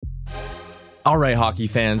All right, hockey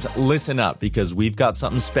fans, listen up because we've got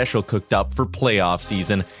something special cooked up for playoff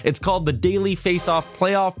season. It's called the Daily Face-Off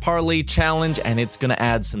Playoff Parlay Challenge, and it's going to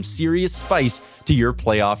add some serious spice to your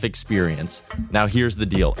playoff experience. Now, here's the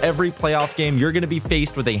deal. Every playoff game, you're going to be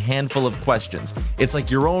faced with a handful of questions. It's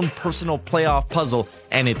like your own personal playoff puzzle,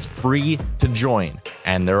 and it's free to join.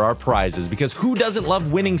 And there are prizes, because who doesn't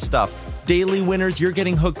love winning stuff? Daily winners, you're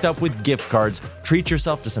getting hooked up with gift cards. Treat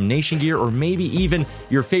yourself to some Nation gear or maybe even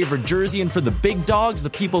your favorite jersey. And for the big dogs, the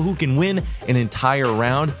people who can win an entire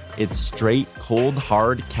round, it's straight, cold,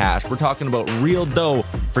 hard cash. We're talking about real dough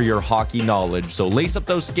for your hockey knowledge. So lace up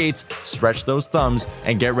those skates, stretch those thumbs,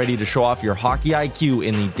 and get ready to show off your hockey IQ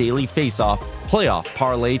in the Daily Face-Off Playoff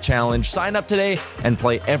Parlay Challenge. Sign up today and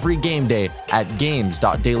play every game day at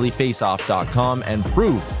games.dailyfaceoff.com and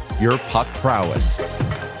prove your puck prowess.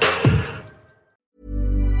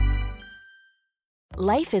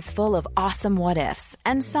 Life is full of awesome what-ifs,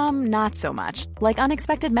 and some not so much, like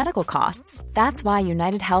unexpected medical costs. That's why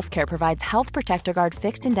United Healthcare provides Health Protector Guard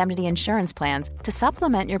fixed indemnity insurance plans to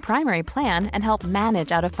supplement your primary plan and help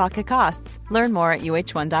manage out-of-pocket costs. Learn more at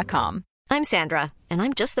uh1.com. I'm Sandra, and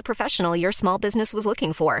I'm just the professional your small business was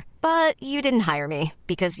looking for. But you didn't hire me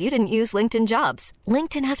because you didn't use LinkedIn Jobs.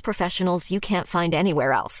 LinkedIn has professionals you can't find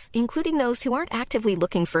anywhere else, including those who aren't actively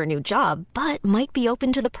looking for a new job, but might be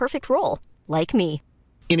open to the perfect role, like me.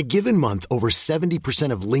 In a given month, over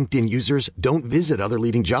 70% of LinkedIn users don't visit other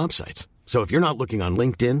leading job sites. So if you're not looking on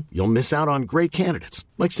LinkedIn, you'll miss out on great candidates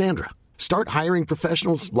like Sandra. Start hiring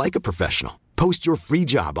professionals like a professional. Post your free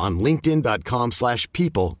job on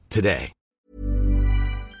linkedin.com/people today.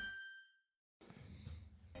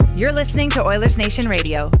 You're listening to Oilers Nation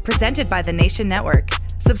Radio, presented by the Nation Network.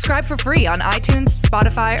 Subscribe for free on iTunes,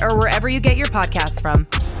 Spotify, or wherever you get your podcasts from.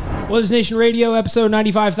 Oilers Nation Radio, episode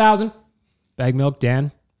 95,000. Bag Milk,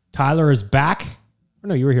 Dan. Tyler is back. Oh,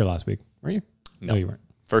 no, you were here last week, weren't you? No, you weren't.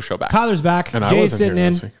 First show back. Tyler's back. And Jay's sitting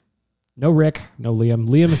in. No Rick, no Liam.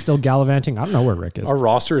 Liam is still gallivanting. I don't know where Rick is. Our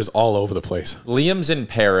roster is all over the place. Liam's in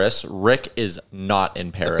Paris. Rick is not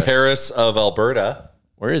in Paris. The Paris of Alberta.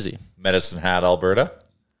 Where is he? Medicine Hat, Alberta.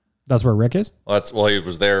 That's where Rick is? Well, he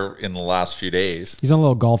was there in the last few days. He's on a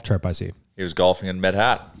little golf trip, I see. He was golfing in Med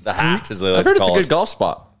Hat. The Hat, as they like I've heard to it's a call good it. golf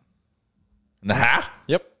spot. In the Hat?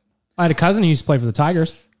 Yep. I had a cousin who used to play for the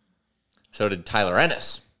Tigers. So did Tyler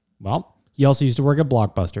Ennis. Well, he also used to work at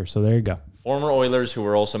Blockbuster, so there you go. Former Oilers who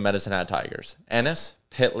were also Medicine Hat Tigers. Ennis,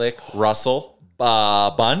 Pitlick, Russell,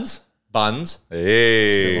 Buns.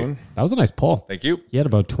 Hey. That was a nice pull. Thank you. He had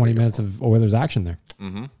about 20 minutes of Oilers action there.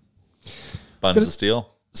 Mm-hmm. Buns of steel.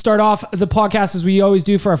 Start off the podcast as we always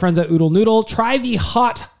do for our friends at Oodle Noodle. Try the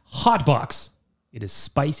hot box. It is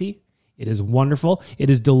spicy. It is wonderful. It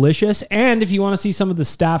is delicious. And if you want to see some of the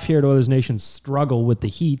staff here at Oilers Nation struggle with the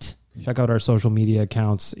heat, check out our social media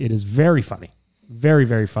accounts. It is very funny. Very,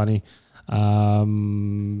 very funny. I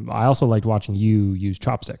also liked watching you use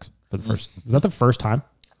chopsticks for the first. Was that the first time?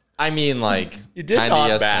 I mean, like, You did kinda not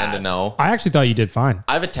yes, bad. kind of no. I actually thought you did fine.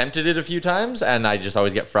 I've attempted it a few times, and I just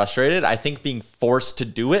always get frustrated. I think being forced to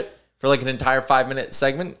do it for like an entire 5-minute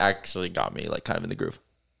segment actually got me like kind of in the groove.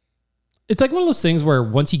 It's like one of those things where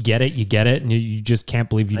once you get it, and you just can't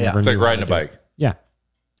believe you never It's knew like how riding to a do it. bike. Yeah.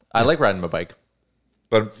 I like riding my bike.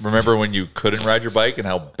 But remember when you couldn't ride your bike and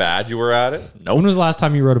how bad you were at it? When was the last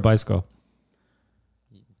time you rode a bicycle?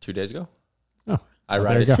 2 days ago. Oh, I well,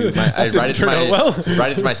 ride there it you go.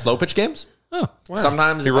 ride it to my slow pitch games. Oh, wow.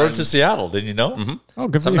 Sometimes You if rode I'm- it to Seattle, didn't you know? Mhm. Oh,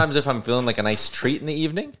 good for Sometimes if I'm feeling like a nice treat in the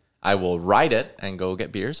evening, I will ride it and go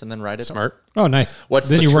get beers and then ride it. Smart. you. Oh, nice. What's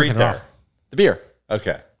then the you're treat working it there? off. The beer,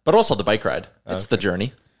 Okay. but also the bike ride. It's the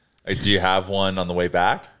journey. Do you have one on the way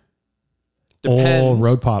back? Depends. Oh,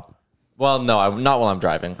 road pop. Well, no, I'm not while I'm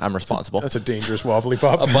driving. I'm responsible. That's a dangerous wobbly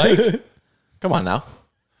pop. A bike? Come on now.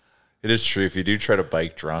 It is true. If you do try to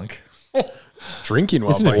bike drunk, Drinking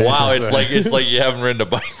while Isn't it biking. wow, it's like you haven't ridden a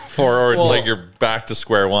bike before, or it's like you're back to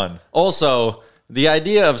square one. Also, the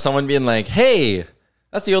idea of someone being like, "Hey,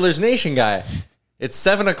 that's the Oilers Nation guy. It's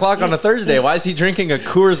 7:00 on a Thursday. Why is he drinking a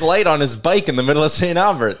Coors Light on his bike in the middle of St.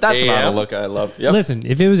 Albert?" That's not a AM. look I love. Yep. Listen,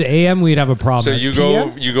 if it was AM, we'd have a problem. So At you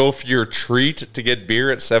PM? go for your treat to get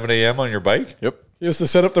beer at 7 a.m. on your bike? Yep. He has to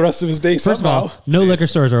set up the rest of his day First somehow. of all, no liquor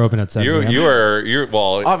stores are open at 7 p.m. You're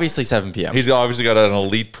Obviously 7 p.m. he's obviously got an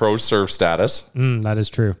elite pro surf status. That is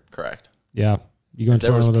true. Correct. Yeah. You go If into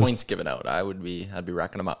there one was of those. points given out, I'd be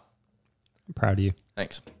racking them up. I'm proud of you.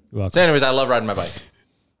 Thanks. You're welcome. So anyways, I love riding my bike.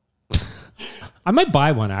 I might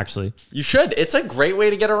buy one, actually. You should. It's a great way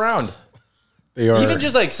to get around. They are. Even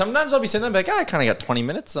just like sometimes I'll be sitting there and be like, I kind of got 20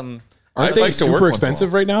 minutes. Aren't I'd they like to work super once in a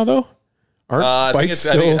expensive right now, though? Aren't I think bikes it's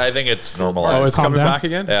still? I think it's Oh, normalized. it's Calm coming down. back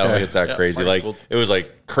again? Yeah, I don't think it's that crazy. Like it was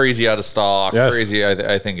like crazy out of stock. Yes. Crazy.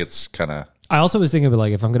 I think it's kind of. I also was thinking about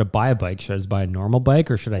like, if I'm going to buy a bike, should I just buy a normal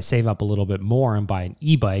bike or should I save up a little bit more and buy an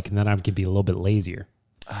e-bike and then I could be a little bit lazier?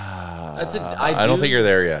 I don't think you're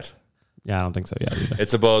there yet. Yeah, I don't think so. Yeah, either.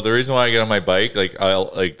 It's about the reason why I get on my bike. Like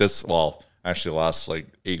I'll like this. Well, actually, the last like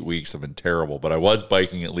 8 weeks have been terrible. But I was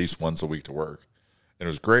biking at least once a week to work, and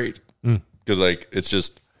it was great because like it's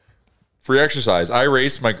just free exercise. I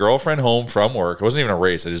raced my girlfriend home from work. It wasn't even a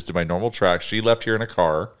race. I just did my normal track. She left here in a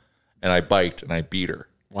car, and I biked and I beat her.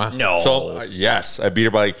 Wow. No. So yes, I beat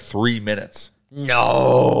her by like 3 minutes.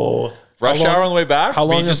 No. Rush hour on the way back. how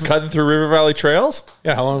Me long just have- cutting through River Valley trails.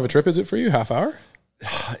 Yeah, how long of a trip is it for you? Half hour?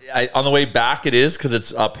 On the way back, it is because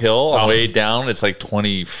it's uphill. On the way down, it's like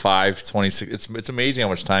 25, 26. It's amazing how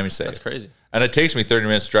much time you save. That's crazy. And it takes me 30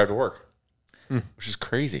 minutes to drive to work, which is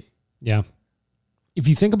crazy. Yeah. If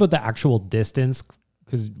you think about the actual distance,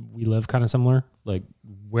 because we live kind of similar, like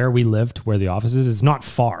where we live to where the office is, it's not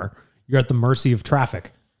far. You're at the mercy of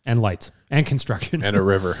traffic and lights and construction. And a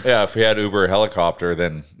river. Yeah, if we had Uber or helicopter,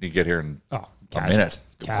 then you get here in a minute.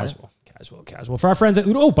 Casual. For our friends at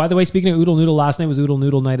Oodle. Oh, by the way, speaking of Oodle Noodle, last night was Oodle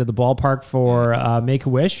Noodle night at the ballpark for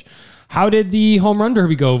Make-A-Wish. How did the home run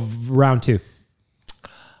derby go round 2?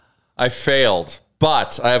 I failed,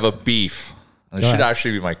 but I have a beef. It Go should ahead.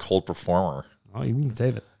 actually be my cold performer. Oh, you can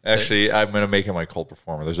save it. Actually, I'm going to make it my cold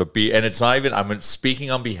performer. There's a beef, and it's not even, I'm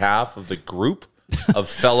speaking on behalf of the group of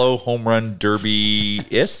fellow home run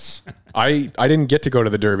derby-ists. I didn't get to go to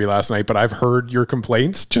the Derby last night, but I've heard your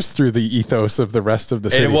complaints just through the ethos of the rest of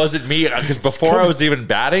the city. And it wasn't me, because before I was even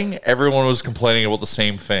batting, everyone was complaining about the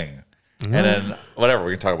same thing. And then, whatever,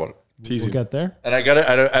 we can talk about it. Teasing. We'll get there. And I'm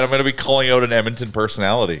going to be calling out an Edmonton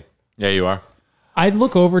personality. Yeah, you are. I'd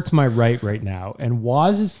look over to my right now, and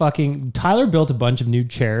Waz is Tyler built a bunch of new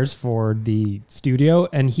chairs for the studio,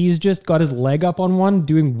 and he's just got his leg up on one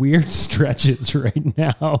doing weird stretches right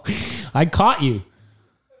now. I caught you.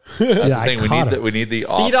 That's Yeah, the thing. We need the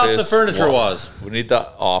office. Feed off the furniture was. We need the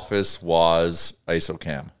office was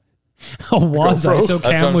ISOCam. A Waz GoPro. ISO That's what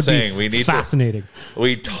cam I'm would saying. be We need fascinating.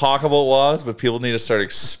 We talk about WAS, but people need to start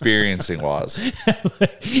experiencing WAS.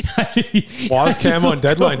 Waz Cam on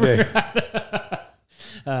deadline day.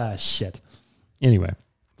 Shit. Anyway,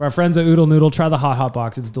 for our friends at Oodle Noodle, try the hot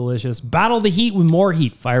box. It's delicious. Battle the heat with more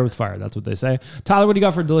heat. Fire with fire. That's what they say. Tyler, what do you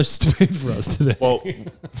got for delicious debate for us today? Well,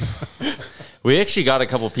 we actually got a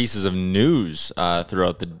couple pieces of news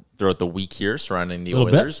throughout the week here surrounding the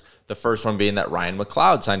Little Oilers. The first one being that Ryan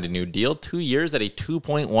McLeod signed a new deal, 2 years at a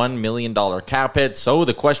 $2.1 million cap hit. So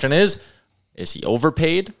the question is he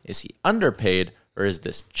overpaid? Is he underpaid? Or is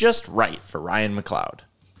this just right for Ryan McLeod?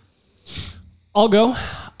 I'll go.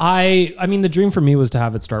 I mean, the dream for me was to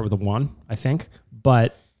have it start with a 1, I think.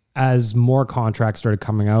 But as more contracts started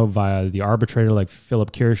coming out via the arbitrator, like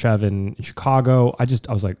Philip Kirchev in Chicago, I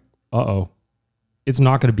was like, uh-oh, it's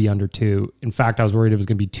not going to be under 2. In fact, I was worried it was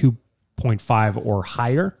going to be 2.5 or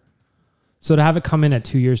higher. So to have it come in at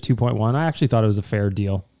 2 years, 2.1, I actually thought it was a fair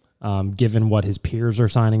deal, given what his peers are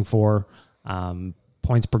signing for,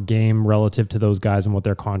 points per game relative to those guys and what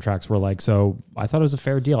their contracts were like. So I thought it was a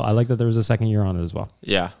fair deal. I like that there was a second year on it as well.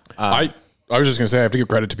 Yeah. I was just going to say, I have to give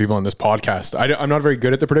credit to people on this podcast. I'm not very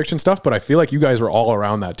good at the prediction stuff, but I feel like you guys were all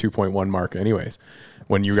around that 2.1 mark anyways,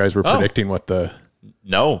 when you guys were predicting what the...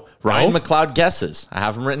 No. Ryan McLeod guesses. I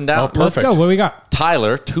have them written down. Oh, perfect. Let's go. What do we got?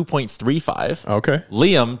 Tyler, 2.35. Okay.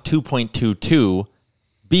 Liam, 2.22.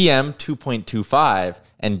 BM, 2.25.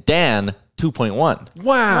 And Dan, 2.1.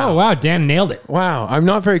 Wow. Oh, wow. Dan nailed it. Wow. I'm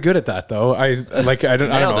not very good at that, though. I don't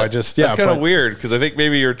know. I just, That's kind of but weird because I think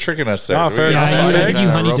maybe you're tricking us there. Oh, fair enough. Yeah, I I think you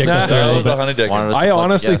honey dicked us there a That little was a bit. honey dick. Wanted us to I plug-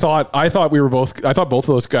 honestly yes. thought both of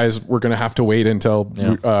those guys were going to have to wait until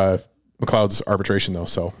McLeod's arbitration, though.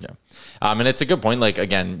 So Yeah. And it's a good point. Like,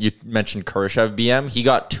 again, you mentioned Kurashev BM. He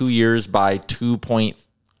got 2 years by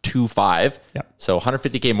 2.25. Yep. So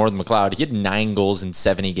 150K more than McLeod. He had 9 goals in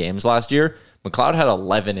 70 games last year. McLeod had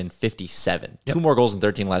 11 in 57. Yep. 2 more goals in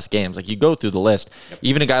 13 less games. Like, you go through the list. Yep.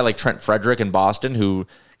 Even a guy like Trent Frederick in Boston, who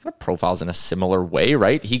kind of profiles in a similar way,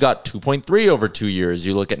 right? He got 2.3 over 2 years.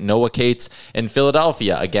 You look at Noah Cates in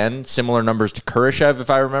Philadelphia. Again, similar numbers to Kurashev, if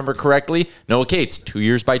I remember correctly. Noah Cates, 2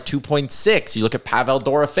 years by 2.6. You look at Pavel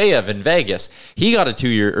Dorofeyev in Vegas. He got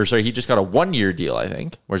he just got a 1 year deal, I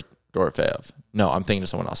think. Where's Dorofeyev? No, I'm thinking of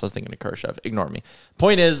someone else. I was thinking of Kurashev. Ignore me.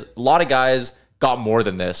 Point is, a lot of guys got more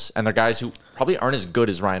than this, and they're guys who probably aren't as good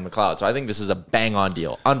as Ryan McLeod. So I think this is a bang-on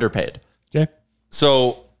deal. Underpaid. Jay?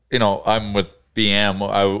 So, I'm with BM.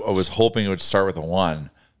 I was hoping it would start with a 1.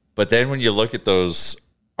 But then when you look at those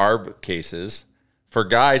ARB cases, for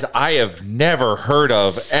guys I have never heard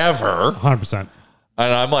of ever. 100%.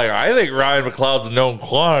 And I'm like, I think Ryan McLeod's a known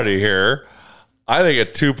quantity here. I think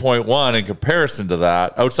at 2.1 in comparison to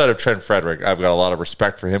that, outside of Trent Frederick, I've got a lot of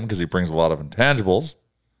respect for him because he brings a lot of intangibles.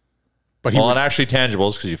 But and actually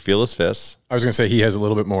tangibles because you feel his fists. I was going to say he has a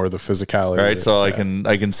little bit more of the physicality. Right, so I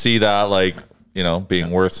can see that, like, you know,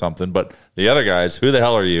 being worth something. But the other guys, who the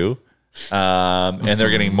hell are you? And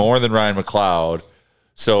they're getting more than Ryan McLeod.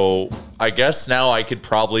 So I guess now I could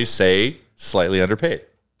probably say slightly underpaid.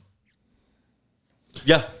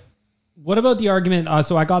 Yeah. What about the argument?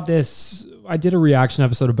 So I got this. I did a reaction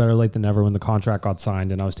episode of Better Late Than Never when the contract got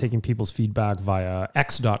signed, and I was taking people's feedback via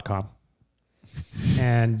x.com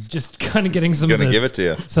and just kind of getting some of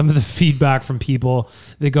the feedback from people.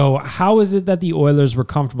 They go, how is it that the Oilers were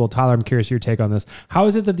comfortable? Tyler, I'm curious your take on this. How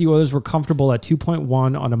is it that the Oilers were comfortable at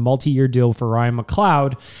 2.1 on a multi-year deal for Ryan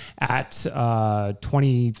McLeod at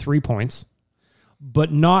 23 points,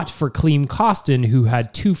 but not for Klim Kostin, who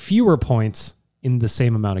had 2 fewer points in the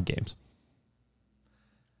same amount of games?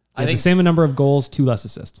 I think the same number of goals, 2 less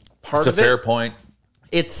assists. It's a fair point.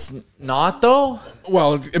 It's not, though.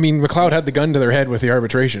 Well, I mean, McLeod had the gun to their head with the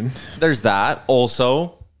arbitration. There's that.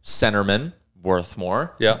 Also, centerman, worth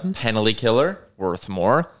more. Yeah. Penalty killer, worth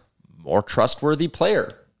more. More trustworthy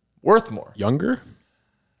player, worth more. Younger?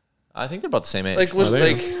 I think they're about the same age.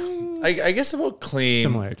 I guess about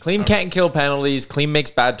Klim. Klim can't kill penalties. Klim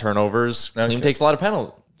makes bad turnovers. Klim takes a lot of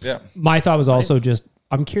penalties. Yeah. My thought was also just,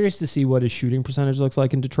 I'm curious to see what his shooting percentage looks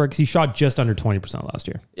like in Detroit because he shot just under 20% last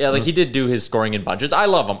year. Yeah, like he did do his scoring in bunches. I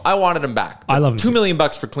love him. I wanted him back. I love him. $2 million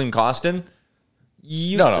for Klim Kostin.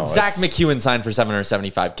 Zach McEwen signed for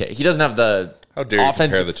 $775K. He doesn't have the how dare you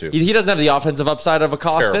compare the two? He doesn't have the offensive upside of a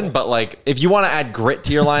Kostin, but like if you want to add grit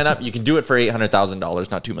to your lineup, you can do it for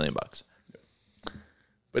 $800,000, not $2 million.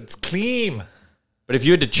 But it's Klim. But if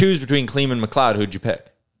you had to choose between Klim and McLeod, who'd you pick?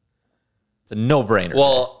 It's a no-brainer.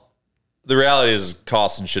 Well, the reality is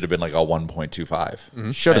Kostin should have been like a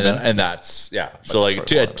 1.25. Should have been. And that's, yeah. So like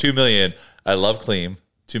at $2 million, I love Klim.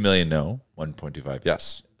 $2 million, no. 1.25,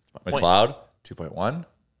 yes. McLeod, 2.1,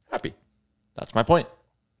 happy. That's my point.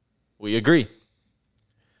 We agree.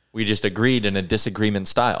 We just agreed in a disagreement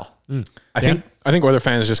style. I think Oiler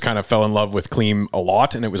fans just kind of fell in love with Klim a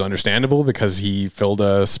lot, and it was understandable because he filled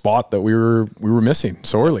a spot that we were missing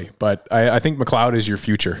sorely. But I think McLeod is your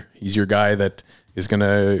future. He's your guy that is going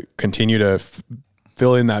to continue to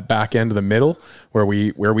fill in that back end of the middle where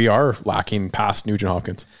we are lacking past Nugent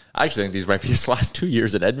Hopkins. I actually think these might be his last 2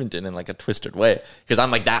 years at Edmonton in like a twisted way because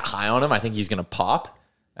I'm like that high on him. I think he's going to pop,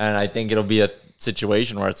 and I think it'll be a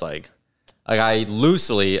situation where it's like I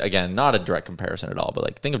loosely, again, not a direct comparison at all, but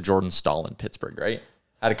like think of Jordan Stahl in Pittsburgh, right?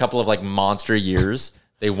 Had a couple of like monster years.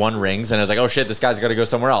 They won rings, and I was like, oh shit, this guy's got to go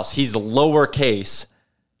somewhere else. He's lowercase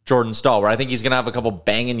Jordan Stahl, where I think he's going to have a couple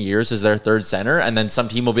banging years as their third center, and then some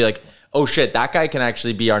team will be like, oh shit, that guy can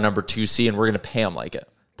actually be our number 2C, and we're going to pay him like it.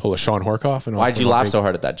 Pull a Sean Horkoff. And why'd you laugh so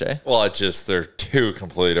hard at that, Jay? Well, it's just they're 2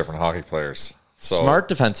 completely different hockey players. So smart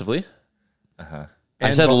defensively.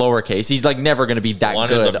 I said lowercase. He's like never going to be that one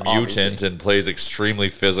good. One is a mutant obviously. And plays extremely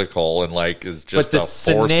physical and like is just but the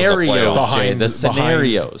scenarios, Jay, the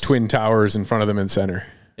scenarios. Twin towers in front of them in center.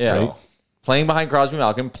 Yeah. Right? Playing behind Crosby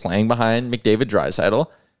Malkin, playing behind McDavid Draisaitl.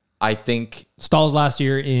 I think Stahl's last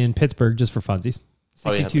year in Pittsburgh, just for funsies.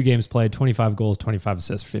 62 games played, 25 goals, 25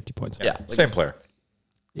 assists, 50 points. Yeah, same player.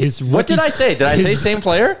 What did I say? Did I say same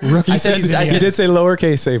player? Rookie season. You did say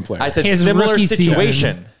lowercase same player. I said similar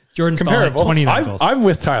situation. Season, Jordan Stahl had 29 goals. I'm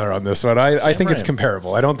with Tyler on this one. I think it's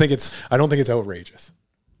comparable. I don't think it's outrageous.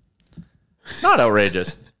 It's not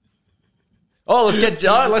outrageous. Oh,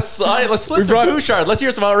 let's flip to Bouchard. Let's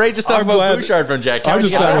hear some outrageous stuff about Bouchard from Jack. I'm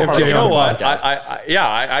just glad to have Jay. You know what?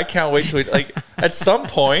 I can't wait to like at some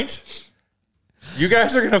point. You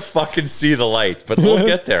guys are gonna fucking see the light, but we'll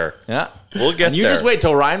get there. Yeah, we'll get there. You just wait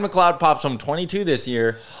till Ryan McLeod pops from 22 this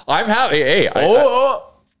year. I'm happy. Hey,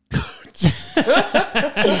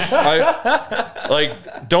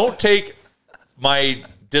 don't take my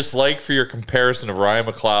dislike for your comparison of Ryan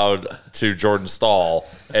McLeod to Jordan Stahl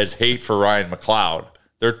as hate for Ryan McLeod.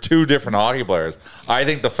 They're 2 different hockey players. I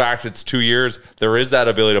think the fact it's 2 years, there is that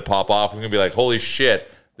ability to pop off. I'm gonna be like, holy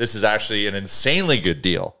shit, this is actually an insanely good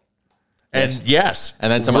deal. And yes, and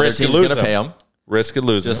then some other team's going to pay him. Risk and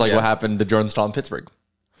lose, just like what happened to Jordan Stahl in Pittsburgh.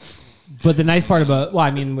 But the nice part about,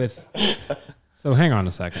 so hang on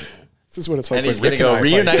a second. This is what it's like. And he's going to go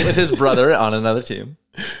reunite with his brother on another team.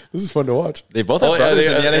 This is fun to watch. They both have brothers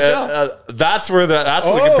in the NHL. That's where the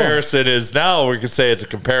comparison is. Now we could say it's a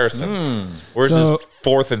comparison. Where's his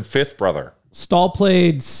 4th and 5th brother? Stahl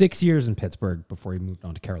played 6 years in Pittsburgh before he moved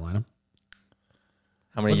on to Carolina.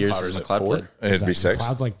 How many years has McLeod McLeod played? It'd be 6.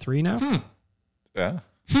 Cloud's like 3 now. Yeah.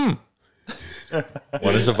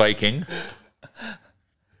 One is a Viking.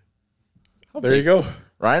 There you go.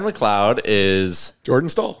 Ryan McLeod is Jordan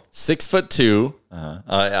Stahl. 6'2".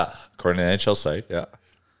 Yeah. According to the NHL site. Yeah.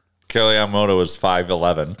 Kelly Yamamoto was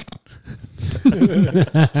 5'11".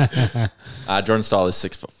 Jordan Stahl is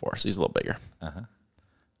 6'4", so he's a little bigger.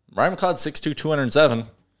 Ryan McLeod 6'2", 207.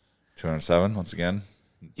 207 once again.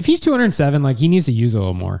 If he's 207, like he needs to use a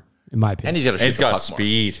little more, in my opinion. And he's got And he's got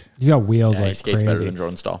speed. He's got wheels He like skates crazy. better than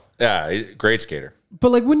Jordan Stahl. Yeah, great skater.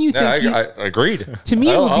 But like when you think, Yeah, I agreed. to me,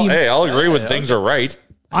 it would be. I'll agree when things are right.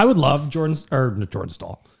 I would love Jordan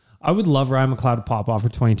Stahl. I would love Ryan McLeod to pop off for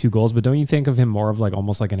 22 goals, but don't you think of him more of like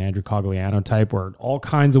almost like an Andrew Cogliano type, where all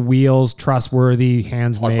kinds of wheels, trustworthy,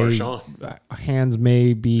 hands may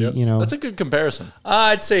be, you know. That's a good comparison.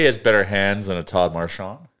 I'd say he has better hands than a Todd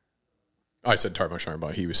Marchand. I said Todd Marchand,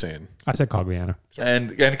 but he was saying. I said Cogliano.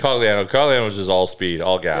 And Cogliano. Cogliano was just all speed,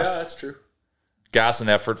 all gas. Yeah, that's true. Gas and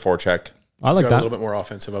effort, forecheck. I He's like got that. a little bit more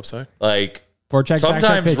offensive upside. Like, Forecheck, sometimes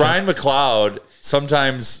backcheck, paycheck. Ryan McLeod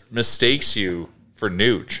sometimes mistakes you for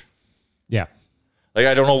Nuge. Yeah. Like,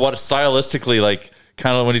 I don't know what stylistically, like,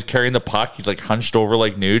 kind of when he's carrying the puck, he's like hunched over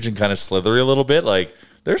like Nuge and kind of slithery a little bit. Like,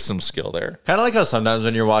 there's some skill there. Kind of like how sometimes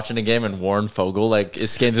when you're watching a game and Warren Fogle like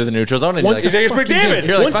is skating through the neutral zone and Once you're You like, think it's McDavid?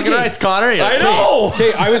 you're like once fucking again- right, it's Connor. You're I like, know.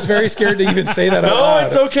 Okay, I was very scared to even say that out No, loud.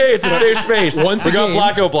 it's okay. It's a safe space. Once we a got game-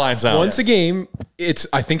 blackout blinds now. Once a game,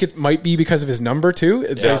 I think it might be because of his number too.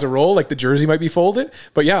 It plays a role, like the jersey might be folded.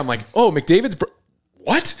 But yeah, I'm like, oh, McDavid's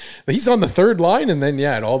what? He's on the third line, and then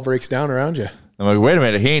it all breaks down around you. I'm like, wait a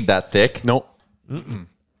minute, he ain't that thick. Nope.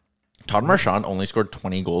 Todd Marchand only scored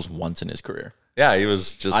 20 goals once in his career. Yeah, he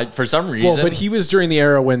was just. For some reason. Well, but he was during the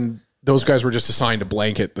era when those guys were just assigned to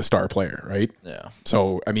blanket the star player, right? Yeah.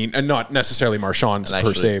 So, I mean, and not necessarily Marchand's And per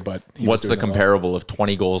actually, se, but he was what's doing the that a lot. comparable of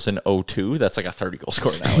 20 goals in 02? That's like a 30 goal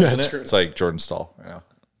scorer now, isn't it? it's like Jordan Stahl. Yeah.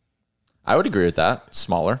 I would agree with that.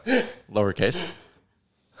 Smaller, lowercase.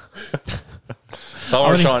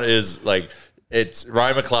 Tom Marchand is like, it's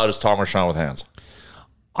Ryan McLeod is Tom Marchand with hands.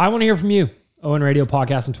 I want to hear from you. Owen Radio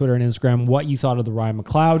Podcast on Twitter and Instagram, what you thought of the Ryan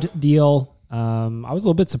McLeod deal. I was a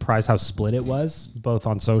little bit surprised how split it was, both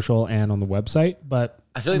on social and on the website. But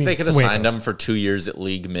I feel like they could it's have the way it signed goes. him for 2 years at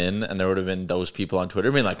League Min, and there would have been those people on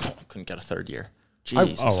Twitter being like, couldn't get a third year.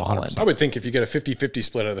 Jesus, 100%. Holland. I would think if you get a 50-50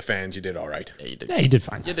 split of the fans, you did all right. Yeah, you did. Yeah, you did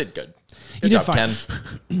fine. You did good. You Good did job, fine.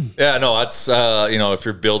 Ken. Yeah, no, that's, if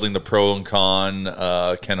you're building the pro and con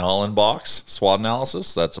Ken Holland box, SWOT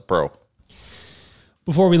analysis, that's a pro.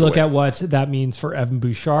 Before we look at what that means for Evan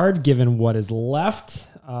Bouchard, given what is left,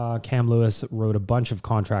 Cam Lewis wrote a bunch of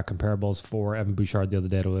contract comparables for Evan Bouchard the other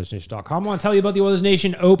day at OilersNation.com. I want to tell you about the Oilers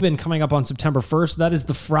Nation Open coming up on September 1st. That is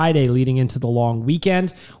the Friday leading into the long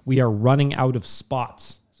weekend. We are running out of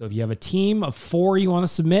spots. So if you have a team of 4 you want to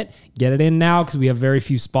submit, get it in now because we have very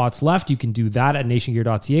few spots left. You can do that at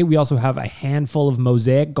nationgear.ca. We also have a handful of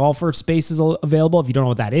Mosaic golfer spaces available. If you don't know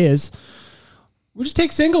what that is, we just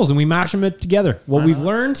take singles and we mash them together. What we've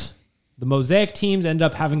learned, the Mosaic teams end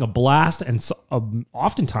up having a blast, and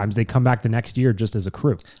oftentimes they come back the next year just as a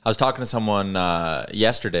crew. I was talking to someone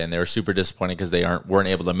yesterday, and they were super disappointed because they weren't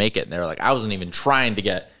able to make it. And they were like, I wasn't even trying to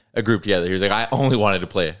get a group together. He was like, I only wanted to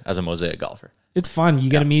play as a Mosaic golfer. It's fun. You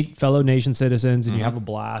get to meet fellow nation citizens and you have a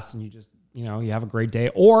blast and you just, you have a great day.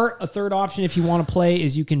 Or a third option if you want to play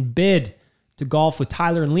is you can bid to golf with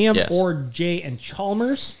Tyler and Liam or Jay and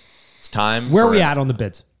Chalmers. It's time. Where for are we an at on the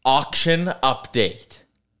bids? auction update?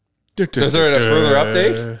 Is there a further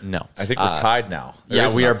update? No. I think we're tied now.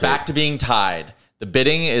 We are back to being tied. The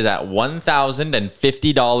bidding is at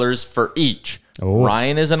 $1,050 for each. Oh.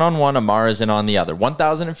 Ryan is in on one, Amar is in on the other.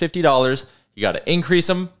 $1,050. You got to increase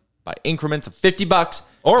them by increments of $50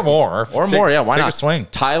 Or more. or more. Yeah, why take not? a swing.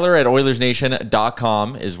 Tyler at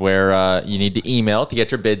OilersNation.com is where you need to email to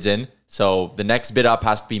get your bids in. So the next bid up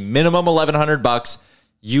has to be minimum $1,100.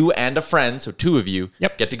 You and a friend, so 2 of you,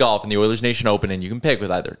 get to golf in the Oilers Nation Open, and you can pick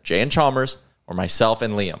with either Jay and Chalmers or myself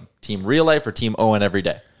and Liam. Team Real Life or Team Owen every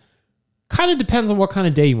day. Kind of depends on what kind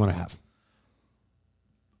of day you want to have.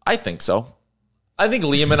 I think so. I think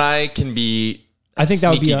Liam and I can be I think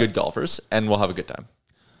that would sneaky be good golfers, and we'll have a good time.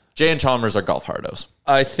 Jay and Chalmers are golf hardos.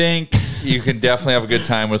 I think you can definitely have a good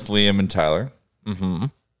time with Liam and Tyler. Mm-hmm.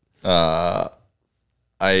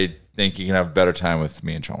 I think you can have a better time with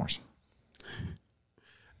me and Chalmers.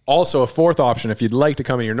 Also, a fourth option, if you'd like to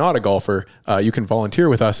come and you're not a golfer, you can volunteer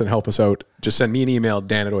with us and help us out. Just send me an email,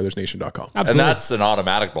 dan@oilersnation.com. And that's an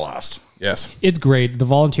automatic blast. Yes. It's great. The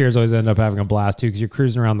volunteers always end up having a blast too, because you're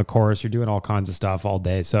cruising around the course, you're doing all kinds of stuff all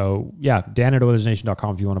day. So yeah,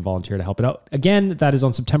 dan@oilersnation.com if you want to volunteer to help it out. Again, that is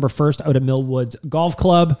on September 1st out at Millwoods Golf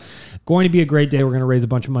Club. Going to be a great day. We're going to raise a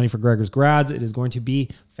bunch of money for Gregor's Grads. It is going to be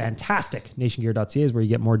fantastic. Nationgear.ca is where you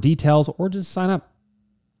get more details, or just sign up,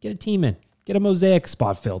 get a team in. Get a mosaic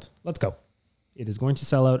spot filled. Let's go. It is going to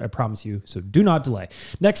sell out, I promise you, so do not delay.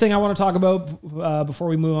 Next thing I want to talk about before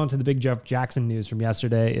we move on to the big Jeff Jackson news from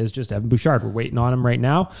yesterday is just Evan Bouchard. We're waiting on him right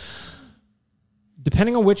now.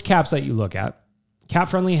 Depending on which cap site you look at, Cap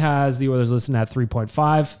Friendly has the Oilers listed at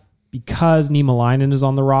 3.5 because Niemelainen is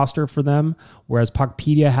on the roster for them, whereas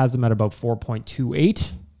Puckpedia has them at about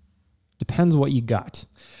 4.28. Depends what you got.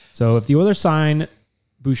 So if the Oilers sign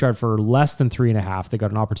Bouchard for less than 3.5, they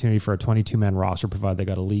got an opportunity for a 22-man roster, provided they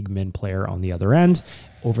got a league min player on the other end.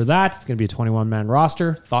 Over that, it's going to be a 21-man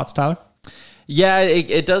roster. Thoughts, Tyler? Yeah,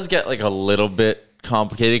 it does get like a little bit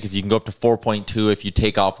complicated because you can go up to 4.2 if you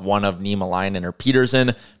take off one of Niemelainen or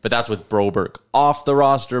Peterson, but that's with Broberg off the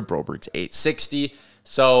roster. Broberg's 860.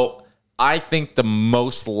 So I think the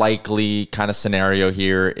most likely kind of scenario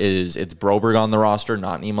here is it's Broberg on the roster,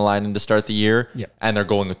 not Niemelainen to start the year. Yeah. And they're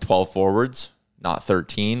going with 12 forwards, not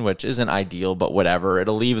 13, which isn't ideal, but whatever.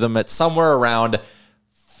 It'll leave them at somewhere around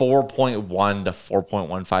 4.1 to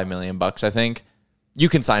 4.15 million bucks, I think. You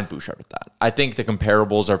can sign Bouchard with that. I think the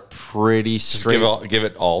comparables are pretty straight. Give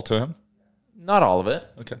it all to him? Not all of it.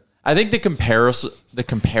 Okay. I think the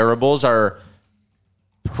comparables are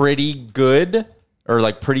pretty good, or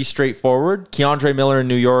like pretty straightforward. Keandre Miller in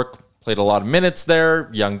New York played a lot of minutes there.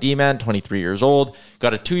 Young D-man, 23 years old.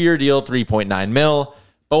 Got a 2-year deal, 3.9 mil.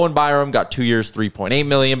 Bowen Byram got 2 years, 3.8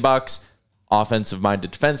 million bucks.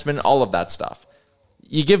 Offensive-minded defenseman, all of that stuff.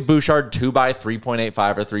 You give Bouchard 2 by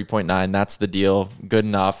 3.85 or 3.9. That's the deal. Good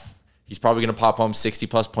enough. He's probably going to pop home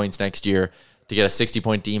 60-plus points next year. To get a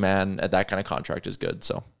 60-point D-man at that kind of contract is good.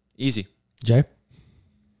 So, easy. Jay?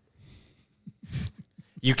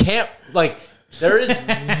 You can't, like, there is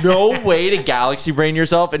no way to galaxy brain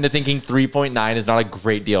yourself into thinking 3.9 is not a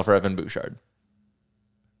great deal for Evan Bouchard.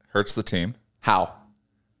 Hurts the team. How?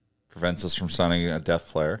 Prevents us from signing a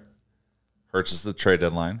depth player. Hurts us the trade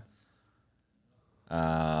deadline.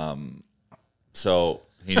 So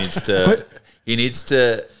he needs to. he needs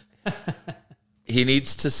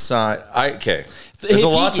to sign. Okay, there's a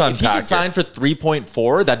lot to unpack. If he could sign for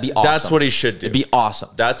 3.4, that'd be awesome. That's what he should do. It'd be awesome.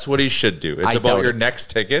 That's what he should do. It's I about doubt your it.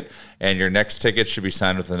 next ticket, and your next ticket should be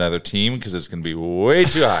signed with another team because it's going to be way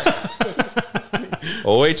too high.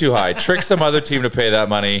 Way too high. Trick some other team to pay that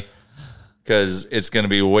money because it's going to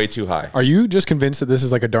be way too high. Are you just convinced that this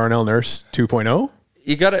is like a Darnell Nurse 2.0?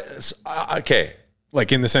 You got to. Okay.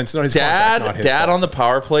 Like in the sense that his contract, not his Dad fault. on the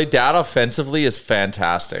power play. Dad offensively is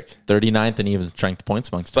fantastic, 39th and even strength points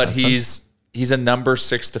amongst but defensemen. he's a number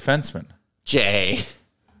 6 defenseman. Jay.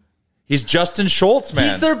 He's Justin Schultz, man.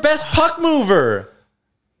 He's their best puck mover.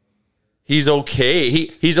 He's okay.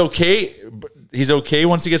 He's okay. He's okay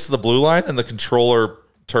once he gets to the blue line and the controller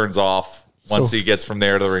turns off once he gets from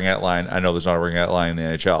there to the ringette line. I know there's not a ringette line in the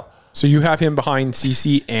NHL. So you have him behind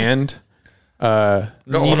CC and No.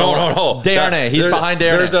 Desharnais. He's behind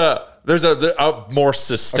Desharnais. There's a more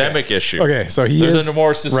systemic issue. Okay, so there's a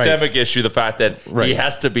more systemic issue. The fact that he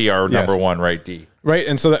has to be our number one right D. Right,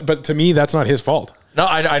 and so that, but to me, that's not his fault. No,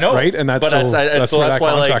 I know. Right, and that's why that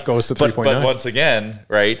contract goes to 3.9. But once again,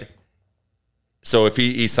 right. So if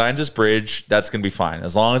he signs his bridge, that's going to be fine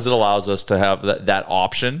as long as it allows us to have that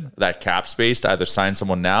option, that cap space to either sign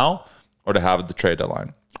someone now or to have at the trade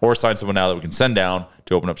deadline, or sign someone now that we can send down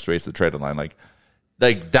to open up space at the trade deadline. Like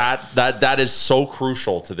that is so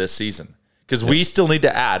crucial to this season because we still need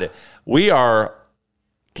to add. We are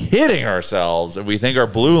kidding ourselves if we think our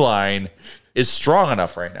blue line is strong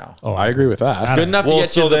enough right now. Oh, I agree with that. Good enough to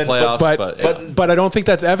get you to the playoffs, but I don't think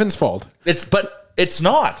that's Evan's fault. It's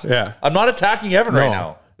not. Yeah. I'm not attacking Evan right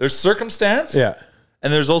now. There's circumstance. Yeah.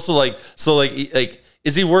 And there's also like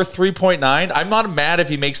is he worth 3.9? I'm not mad if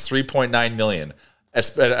he makes 3.9 million.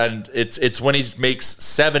 And it's when he makes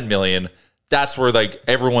 7 million, that's where like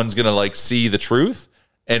everyone's going to like see the truth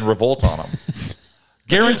and revolt on him.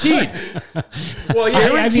 Guaranteed. Well,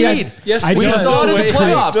 guaranteed. Yes, we saw it in the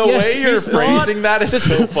playoffs. The way you're phrasing that is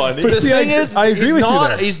so funny. But The thing is, I agree with you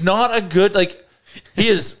there. he's not a good, like, he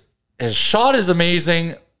is, his shot is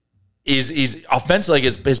amazing. He's offensive, like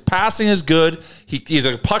his passing is good. He's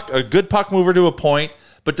a good puck mover to a point,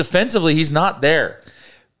 but defensively, he's not there.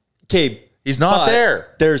 Okay, he's not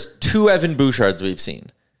there. There's 2 Evan Bouchards we've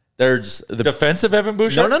seen. There's the defensive Evan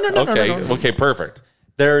Bouchard. No. Okay, perfect.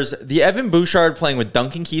 There's the Evan Bouchard playing with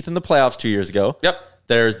Duncan Keith in the playoffs 2 years ago. Yep.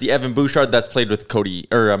 There's the Evan Bouchard that's played with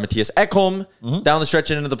Matthias Ekholm down the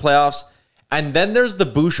stretch and into the playoffs. And then there's the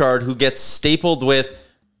Bouchard who gets stapled with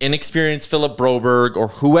inexperienced Philip Broberg or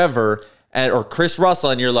whoever, or Chris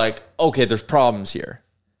Russell, and you're like, okay, there's problems here.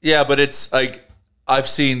 Yeah, but it's like I've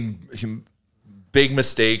seen big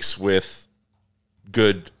mistakes with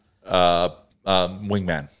good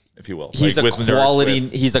wingman, if you will. He's like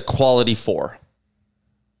He's a quality 4.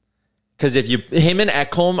 Because him and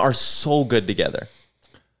Ekholm are so good together.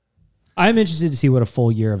 I'm interested to see what a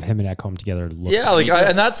full year of him and Ekholm together looks like. Yeah,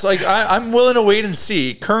 and that's like I'm willing to wait and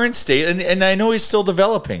see current state, and I know he's still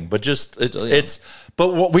developing, but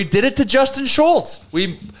but we did it to Justin Schultz.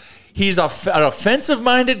 He's an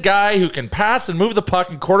offensive-minded guy who can pass and move the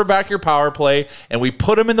puck and quarterback your power play, and we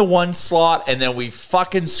put him in the one slot, and then we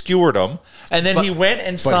fucking skewered him, and then he went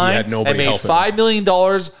and signed and made $5 million.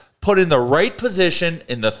 Put in the right position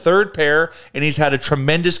in the third pair, and he's had a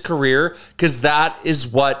tremendous career because that is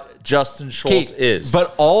what Justin Schultz is.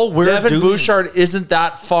 But all we're Devin doing... Bouchard isn't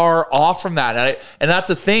that far off from that. And that's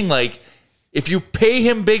the thing. Like, if you pay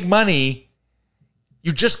him big money,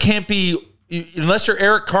 you just can't be... unless you're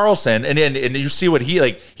Erik Karlsson, and you see what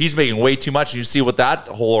he's making way too much, and you see what that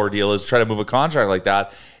whole ordeal is, trying to move a contract like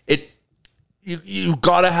that, you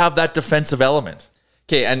got to have that defensive element.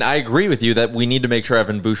 Okay, and I agree with you that we need to make sure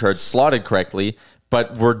Evan Bouchard's slotted correctly,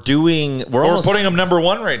 but we're putting him number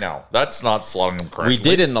 1 right now. That's not slotting him correctly. We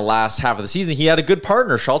did in the last half of the season. He had a good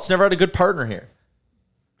partner. Schultz never had a good partner here.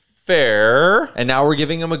 Fair. And now we're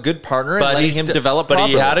giving him a good partner and letting him develop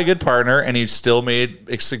properly. But he had a good partner, and he still made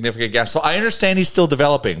a significant gap. So I understand he's still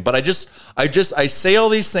developing, but I say all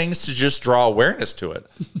these things to just draw awareness to it.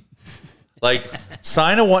 Like,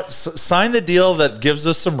 sign the deal that gives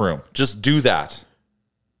us some room. Just do that.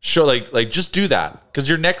 Sure, like just do that, because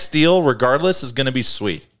your next deal, regardless, is going to be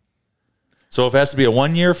sweet. So if it has to be a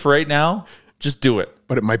 1 year for right now, just do it.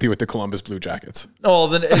 But it might be with the Columbus Blue Jackets. No,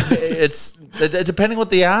 then it's depending what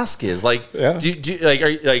the ask is. Like, yeah.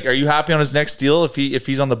 Are you happy on his next deal if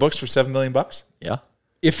he's on the books for $7 million? Yeah.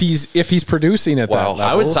 If he's producing at that level,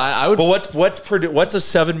 I would sign. But what's a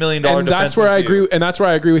 $7 million? And that's where I agree. And that's where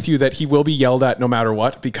I agree with you that he will be yelled at no matter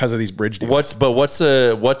what because of these bridge deals. What is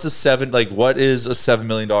a $7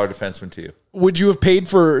 million defenseman to you? Would you have paid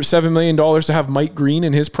for $7 million to have Mike Green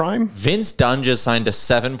in his prime? Vince Dunn just signed a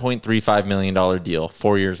 $7.35 million deal,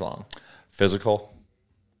 4 years long. Physical,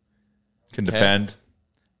 can defend.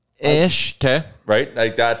 Ish. Okay. Right?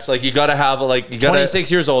 Like, that's like, you got to have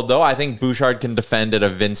 26 years old though. I think Bouchard can defend at a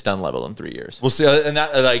Vince Dunn level in 3 years. We'll see. And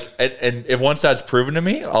that, and if once that's proven to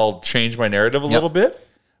me, I'll change my narrative a little bit.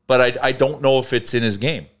 But I don't know if it's in his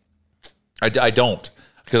game. I don't,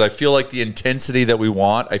 because I feel like the intensity that we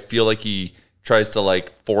want, I feel like he tries to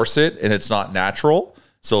force it, and it's not natural.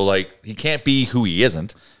 So he can't be who he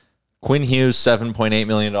isn't. Quinn Hughes, $7.8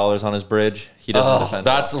 million on his bridge. He doesn't defend.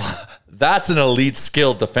 That's an elite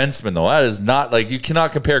skilled defenseman, though. That is not you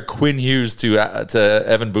cannot compare Quinn Hughes to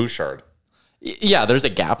Evan Bouchard. Yeah, there's a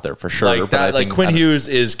gap there for sure. Quinn Hughes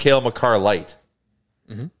is Cale Makar light.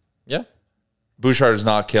 Mm-hmm. Yeah, Bouchard is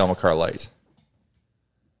not Cale Makar light.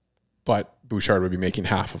 But Bouchard would be making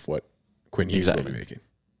half of what Quinn Hughes would be making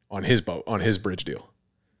on his bridge deal.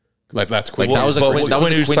 That's Quinn.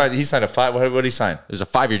 He signed a 5. What did he sign? It was a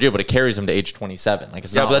 5-year deal, but it carries him to age 27. But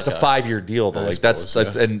that's a 5-year deal though.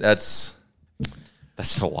 That's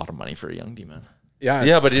still a lot of money for a young D-man.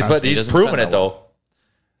 Yeah, but he's proven it though.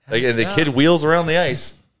 And the kid wheels around the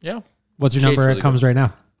ice. Yeah. What's your number? It comes right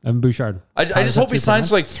now. Evan Bouchard. I just hope he signs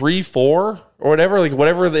 3-4 or whatever,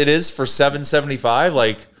 whatever it is for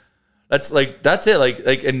 $775. That's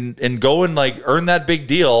it. And go and earn that big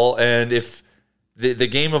deal. And if the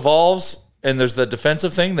game evolves and there's the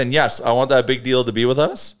defensive thing, then yes, I want that big deal to be with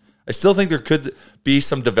us. I still think there could be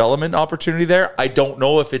some development opportunity there. I don't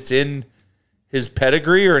know if it's in his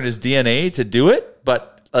pedigree or in his DNA to do it,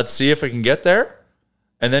 but let's see if we can get there.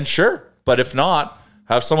 And then sure. But if not,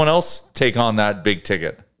 have someone else take on that big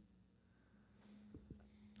ticket.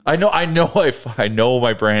 I know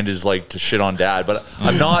my brand is to shit on Dad, but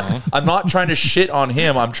I'm not trying to shit on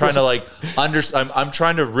him. I'm trying to I'm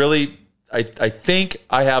trying to really I think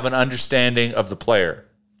I have an understanding of the player.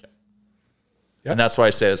 Yep. And that's why I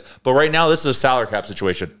say this. But right now, this is a salary cap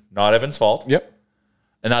situation. Not Evan's fault. Yep.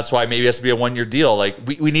 And that's why maybe it has to be a 1-year deal.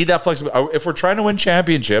 We need that flexibility. If we're trying to win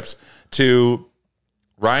championships, to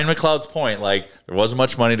Ryan McLeod's point, there wasn't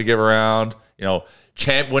much money to give around.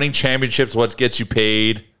 Winning championships, what gets you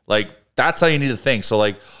paid. That's how you need to think. So,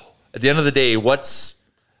 at the end of the day, what's...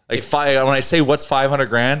 when I say what's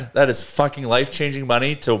 $500,000, that is fucking life-changing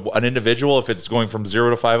money to an individual if it's going from 0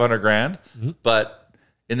 to $500,000. Mm-hmm. But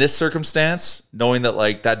in this circumstance, knowing that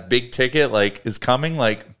like that big ticket like is coming,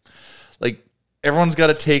 like everyone's got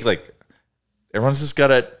to take everyone's just got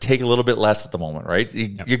to take a little bit less at the moment, right?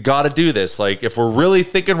 You got to do this. Like if we're really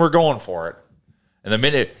thinking we're going for it, and the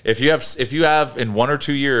minute if you have in 1 or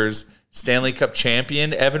 2 years Stanley Cup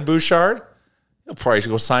champion Evan Bouchard, you'll probably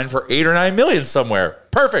go sign for $8 or $9 million somewhere.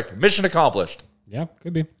 Perfect, mission accomplished. Yeah,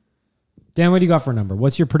 could be. Dan, what do you got for a number?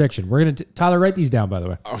 What's your prediction? We're gonna Tyler, write these down, by the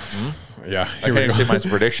way. Yeah, I can't even say mine's a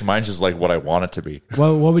prediction. Mine's just like what I want it to be.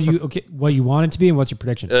 Well, what you want it to be, and what's your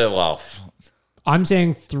prediction? I'm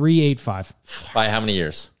saying 3.85. By how many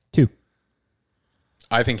years? 2.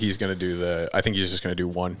 I think he's going to do I think he's just going to do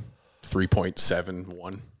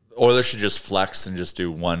 3.71. Oilers should just flex and just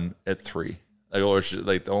do 1 at 3. Like Oilers should,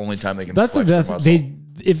 like the only time they can flex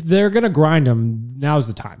if they're gonna grind them, now's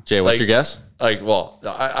the time. Jay, what's your guess?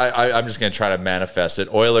 I'm just gonna try to manifest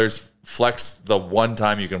it. Oilers flex the one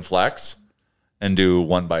time you can flex and do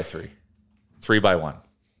 1 by 3, 3 by 1.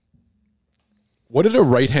 What did a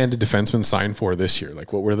right-handed defenseman sign for this year?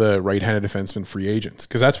 Like, what were the right-handed defenseman free agents?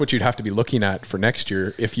 Because that's what you'd have to be looking at for next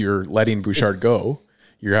year. If you're letting Bouchard go,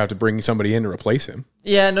 you have to bring somebody in to replace him.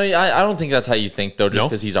 Yeah, no, I don't think that's how you think, though, just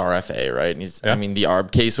because he's RFA, right? And I mean, the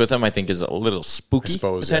ARB case with him, I think, is a little spooky,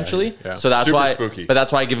 potentially. Yeah. So that's Super why, spooky. But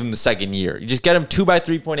that's why I give him the second year. You just get him 2 by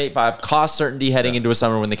 3.85, cost certainty heading into a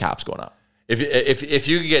summer when the cap's going up. If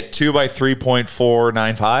you could get 2 by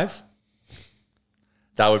 3.495,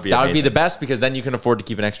 that would be the best, because then you can afford to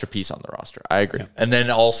keep an extra piece on the roster. I agree. Yeah. And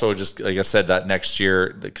then also, just like I said, that next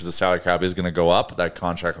year, because the salary cap is going to go up, that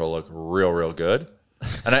contract will look real good.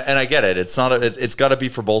 And I get it. It's not. It's got to be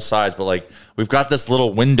for both sides. But like we've got this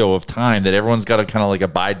little window of time that everyone's got to kind of like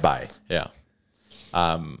abide by. Yeah.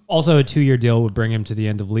 Also, a 2-year deal would bring him to the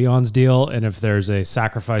end of Leon's deal, and if there's a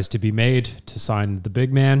sacrifice to be made to sign the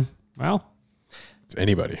big man, well, it's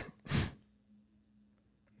anybody.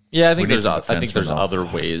 Yeah, I think there's other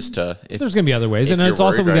ways to. There's going to be other ways, and it's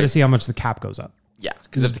also we got to see how much the cap goes up. Yeah,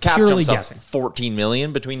 because if the cap jumps up $14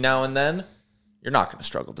 million between now and then, you're not going to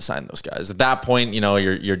struggle to sign those guys. At that point,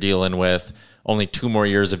 you're dealing with only 2 more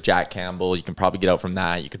years of Jack Campbell. You can probably get out from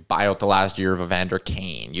that. You could buy out the last year of Evander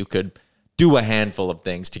Kane. You could do a handful of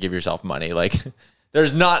things to give yourself money. Like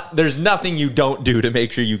there's nothing you don't do to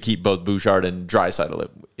make sure you keep both Bouchard and Draisaitl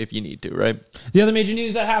if you need to, right? The other major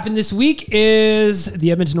news that happened this week is the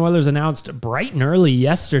Edmonton Oilers announced bright and early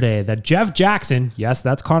yesterday that Jeff Jackson, yes,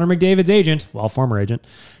 that's Connor McDavid's agent, well, former agent,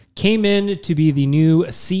 came in to be the new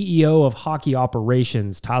CEO of hockey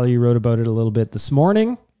operations. Tyler, you wrote about it a little bit this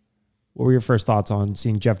morning. What were your first thoughts on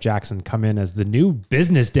seeing Jeff Jackson come in as the new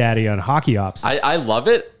business daddy on hockey ops? I love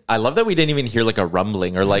it. I love that we didn't even hear like a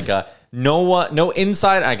rumbling or like a no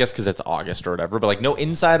inside, I guess because it's August or whatever, but like no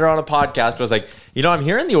insider on a podcast was like, I'm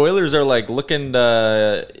hearing the Oilers are like looking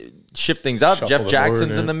to shift things up. Jeff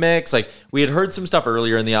Jackson's in the mix. Like we had heard some stuff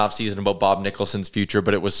earlier in the offseason about Bob Nicholson's future,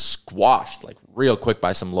 but it was squashed like real quick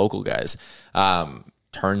by some local guys.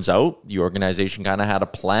 Turns out the organization kind of had a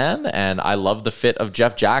plan, and I love the fit of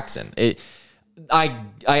Jeff Jackson. I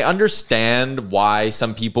understand why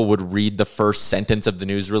some people would read the first sentence of the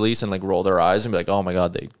news release and like roll their eyes and be like, oh my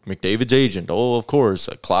God, McDavid's agent. Oh, of course,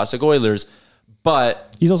 like classic Oilers.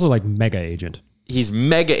 But he's also like mega agent. He's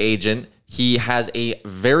mega agent. He has a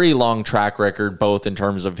very long track record, both in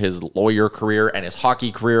terms of his lawyer career and his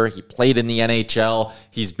hockey career. He played in the NHL.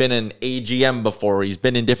 He's been an AGM before. He's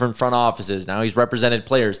been in different front offices. Now he's represented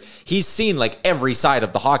players. He's seen like every side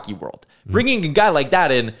of the hockey world. Bringing a guy like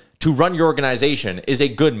that in to run your organization is a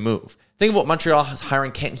good move. Think about Montreal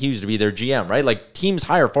hiring Kent Hughes to be their GM, right? Like teams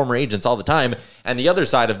hire former agents all the time. And the other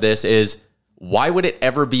side of this is, why would it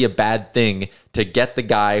ever be a bad thing to get the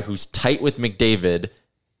guy who's tight with McDavid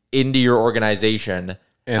into your organization?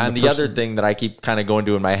 And the other thing that I keep kind of going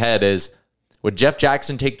to in my head is, would Jeff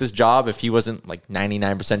Jackson take this job if he wasn't like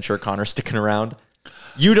 99% sure Connor's sticking around?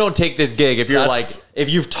 You don't take this gig if you're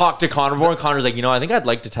if you've talked to Connor more and Connor's like, I think I'd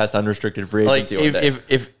like to test unrestricted free agency. Like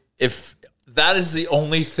if that is the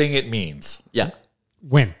only thing it means. Yeah.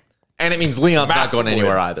 Win. And it means Leon's not going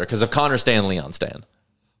anywhere either, because if Connor's staying, Leon's staying.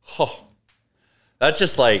 Oh. That's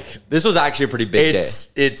just like, this was actually a pretty big day.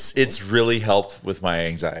 It's really helped with my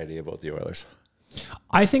anxiety about the Oilers.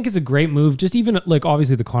 I think it's a great move. Just even like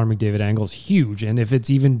obviously the Connor McDavid angle is huge, and if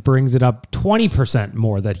it's even brings it up 20%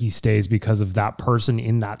 more that he stays because of that person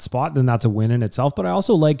in that spot, then that's a win in itself. But I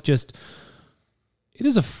also like just it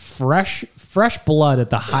is a fresh blood at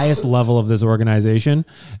the highest level of this organization,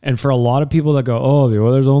 and for a lot of people that go, oh, the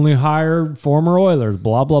Oilers only hire former Oilers,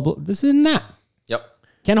 blah blah blah. This isn't that.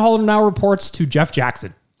 Ken Holland now reports to Jeff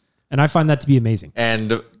Jackson, and I find that to be amazing.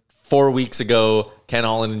 And 4 weeks ago, Ken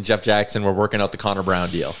Holland and Jeff Jackson were working out the Connor Brown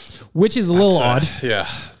deal. Which is a little odd. Yeah.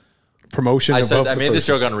 Promotion. I made this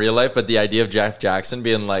joke on Real Life, but the idea of Jeff Jackson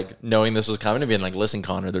being like, knowing this was coming and being like, listen,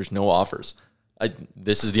 Connor, there's no offers.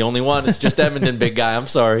 This is the only one. It's just Edmonton, big guy. I'm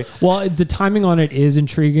sorry. Well, the timing on it is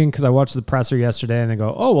intriguing because I watched the presser yesterday and they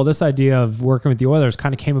go, oh, well, this idea of working with the Oilers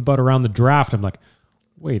kind of came about around the draft. I'm like,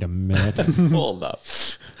 wait a minute. Hold up.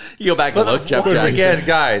 You go back and look, Jeff Jackson. Again,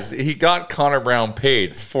 guys, he got Connor Brown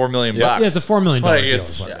paid. It's $4 million. Yeah, it's a $4 million deal.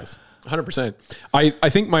 It's 100%. I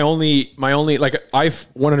think my only like I've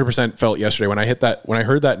 100% felt yesterday when I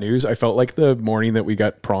heard that news, I felt like the morning that we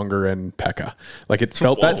got Pronger and Pekka. Like it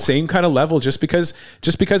felt that same kind of level just because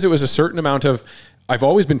it was a certain amount of. I've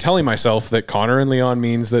always been telling myself that Connor and Leon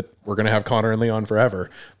means that we're going to have Connor and Leon forever.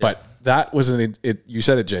 But that was you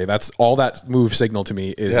said it, Jay. That's all that move signaled to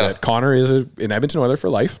me is that Connor is an Edmonton Oiler for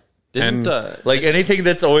life. Like anything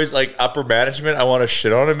that's always like upper management, I want to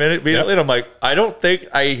shit on immediately. And I'm like,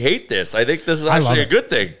 I hate this. I think this is actually a good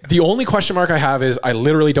thing. The only question mark I have is I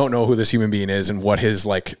literally don't know who this human being is and what his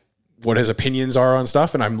opinions are on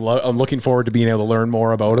stuff. And I'm looking forward to being able to learn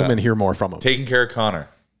more about him and hear more from him. Taking care of Connor.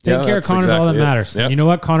 Take care of Connor is all that matters. Yep. You know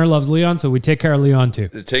what? Connor loves Leon, so we take care of Leon too.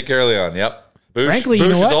 Take care of Leon, yep. Frankly, Bouch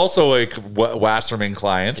you know what? is also a Wasserman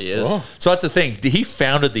client. He is. Oh. So that's the thing. He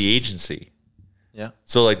founded the agency. Yeah.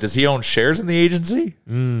 So like, does he own shares in the agency?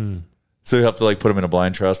 So you have to like put him in a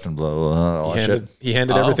blind trust and blah, blah, blah, all that shit. He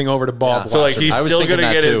handed everything over to Bob. Yeah. So like he's still going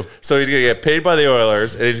to get too. so he's going to get paid by the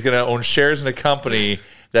Oilers and he's going to own shares in a company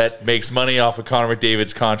that makes money off of Connor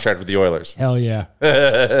McDavid's contract with the Oilers. Hell yeah.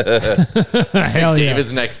 Hell yeah.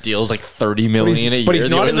 David's next deal is like $30 million a year. But he's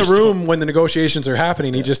not in the room when the negotiations are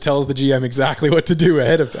happening. He just tells the GM exactly what to do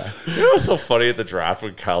ahead of time. You know what's so funny at the draft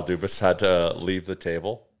when Kyle Dubas had to leave the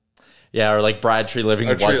table? Yeah, or like Brad Tree Living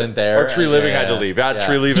wasn't there. Or Tree Living had to leave.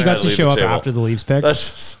 Tree Living He had got to to leave show the up table. after the Leafs pick. That's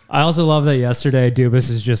just, I also love that yesterday Dubas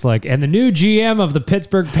is just like, and the new GM of the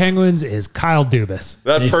Pittsburgh Penguins is Kyle Dubas.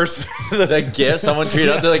 that person. That gift, someone tweeted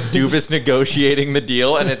out there like Dubas negotiating the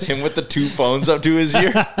deal, and it's him with the two phones up to his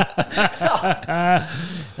ear.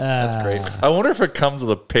 That's great. I wonder if it comes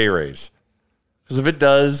with a pay raise. Because if it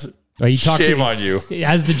does, shame on you.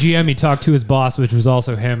 As the GM, he talked to his boss, which was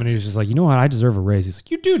also him, and he was just like, you know what? I deserve a raise. He's like,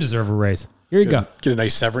 you do deserve a raise. Here you go. Get a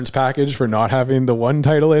nice severance package for not having the one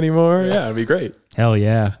title anymore. Yeah, it'd be great. Hell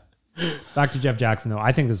yeah. Back to Jeff Jackson, though.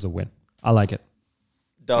 I think this is a win. I like it.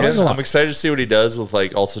 I'm excited to see what he does with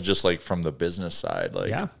like also just like from the business side. Like,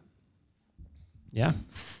 Yeah.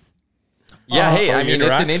 Hey, I mean,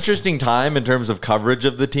 it's an interesting time in terms of coverage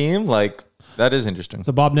of the team. Like, that is interesting.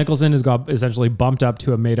 So Bob Nicholson has got essentially bumped up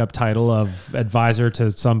to a made-up title of advisor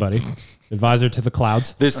to somebody. Advisor to the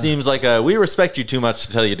clouds. This seems like we respect you too much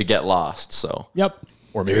to tell you to get lost. So, Yep.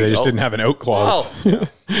 Or maybe they just didn't have an out clause.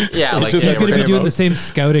 yeah, like He's going to be doing the same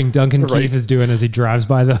scouting Duncan Keith is doing as he drives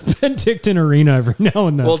by the Penticton Arena every now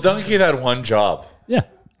and then. well, Duncan Keith had one job. Yeah.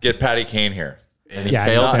 Get Patty Kane here. and he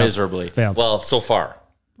failed miserably. Failed. Well, so far.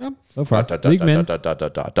 Yep, so far. Dot, League dot, min. dot, dot,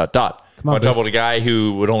 dot, dot, dot, dot. Come on, Want to talk Biff. about a guy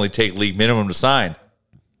who would only take league minimum to sign?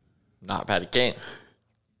 Not Patty Kane.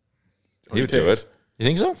 He would do it. You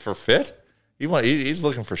think so? For fit? He's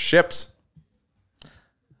looking for ships.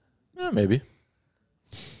 Yeah, maybe.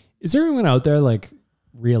 Is there anyone out there, like,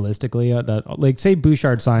 realistically, that, like, say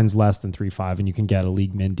Bouchard signs less than 3.5 and you can get a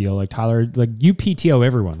league min deal? Like, Tyler, like, you PTO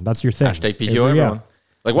everyone. That's your thing. Hashtag PTO everyone.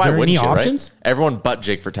 Like, why there wouldn't any you, options? right? Everyone but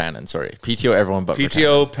Jake Virtanen, sorry. PTO everyone but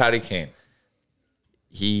PTO Patty Kane.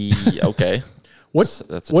 Okay.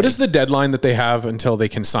 What is the deadline that they have until they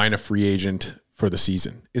can sign a free agent for the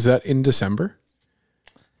season? Is that in December?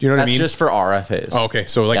 Do you know what I mean? That's just for RFAs. Oh, okay.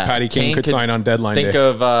 So like Patty Kane could sign on deadline Think day.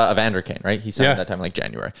 of Evander Kane, right? He signed that time like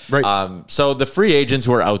January. Right. So the free agents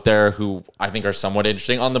who are out there who I think are somewhat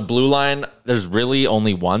interesting. On the blue line, there's really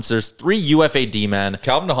only once. There's 3 UFA D-men.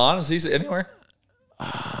 Calvin DeHaan, is he anywhere?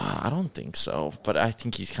 I don't think so, but I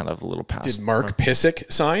think he's kind of a little past. Did Mark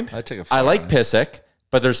Pysyk sign? I like Pysyk,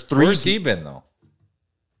 but there's 3. Where's he been, though?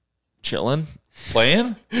 Chilling.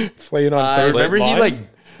 Playing? Playing on third remember line? he like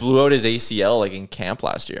blew out his ACL like in camp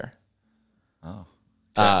last year. Oh.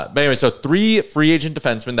 But anyway, so 3 free agent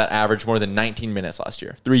defensemen that averaged more than 19 minutes last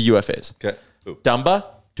year. 3 UFAs. Okay. Ooh. Dumba,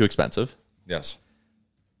 too expensive. Yes.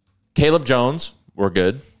 Caleb Jones, we're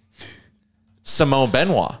good. Simone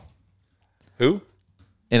Benoit Who?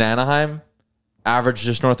 in Anaheim, averaged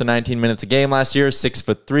just north of 19 minutes a game last year.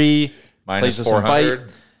 6'3", Minus plays with some 400.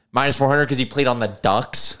 bite. Minus 400 because he played on the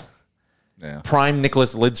Ducks. Yeah. Prime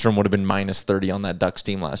Nicholas Lidstrom would have been minus 30 on that Ducks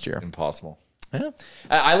team last year. Impossible. Yeah.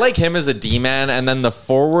 I like him as a D-man. And then the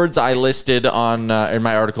forwards I listed on in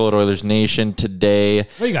my article at Oilers Nation today.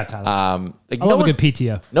 What do you got, Tyler? Like I love a good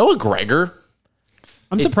PTO. Noah Gregor.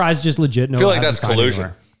 I'm surprised just legit. I feel like that's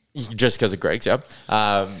collusion. Just because of Greg's, yeah.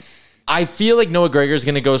 I feel like Noah Gregor's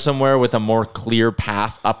going to go somewhere with a more clear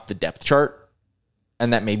path up the depth chart,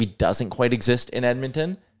 and that maybe doesn't quite exist in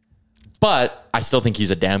Edmonton. But I still think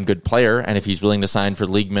he's a damn good player, and if he's willing to sign for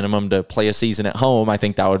league minimum to play a season at home, I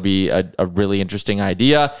think that would be a really interesting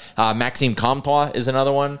idea. Maxime Comtois is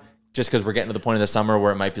another one, just because we're getting to the point of the summer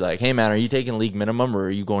where it might be like, hey, man, are you taking league minimum or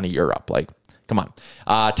are you going to Europe? Like, come on.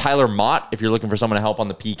 Tyler Mott, if you're looking for someone to help on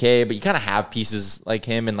the PK, but you kind of have pieces like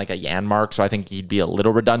him and like a Janmark, so I think he'd be a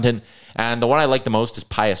little redundant. And the one I like the most is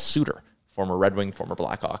Pius Suter, former Red Wing, former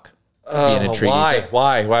Blackhawk. Why?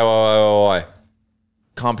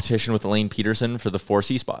 Competition with Elaine Peterson for the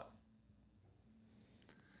 4C spot.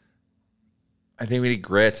 I think we need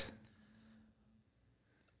grit.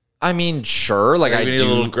 I mean, sure. Like I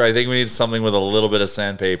think we need something with a little bit of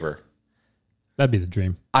sandpaper. That'd be the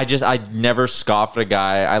dream. I never scoffed at a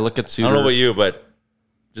guy. I look at Suter. I don't know about you, but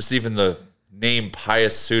just even the name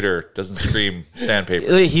Pius Suter doesn't scream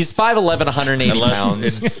sandpaper. He's 5'11", 180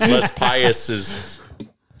 pounds. Unless Pius is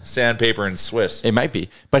sandpaper and Swiss. It might be.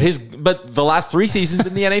 But the last 3 seasons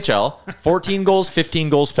in the NHL, 14 goals, 15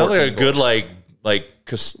 goals, 14 Sounds like a goals. good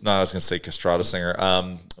I was going to say castrata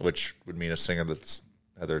singer, which would mean a singer that's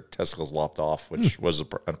had their testicles lopped off, which was a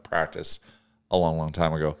practice a long, long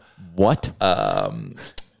time ago. What?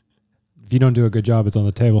 If you don't do a good job, it's on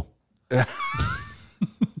the table.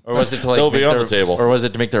 Or was it to like They'll be on the table. Or was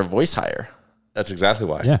it to make their voice higher? That's exactly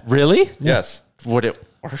why. Yeah. Really? Yes. Would it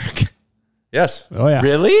work? Yes. Oh, yeah.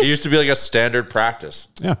 Really? It used to be like a standard practice.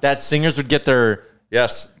 Yeah. That singers would get their...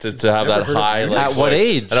 Yes, to have that high. Like, at what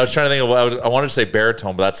age? And I was trying to think of I wanted to say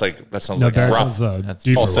baritone, but that sounds like baritone's rough. the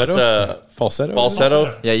deeper one. Falsetto.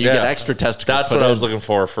 Falsetto. Yeah, you get extra testicles. That's what I was looking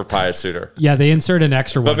for Pius Suter. Yeah, they insert an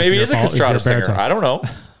extra one. But maybe if he's a you're castrata singer. baritone. I don't know.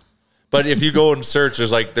 But if you go and search,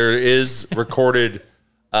 there is recorded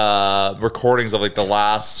recordings of like the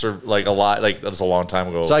last like a lot like that's a long time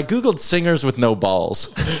ago. So I googled singers with no balls.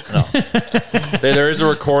 No, there is a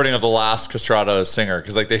recording of the last castrata singer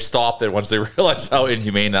because like they stopped it once they realized how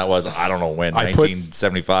inhumane that was. I don't know when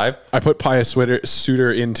 1975. I put Pius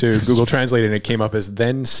Suter into Google Translate and it came up as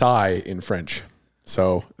then sigh in French.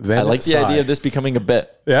 So then I like the idea of this becoming a bit.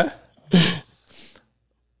 Yeah.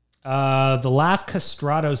 The last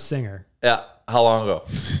castrato singer. Yeah, how long ago?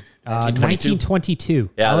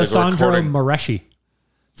 1922. Yeah, there's a Alessandro recording. Moreschi.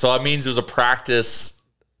 So that means it was a practice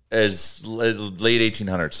as late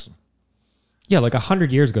 1800s. Yeah, like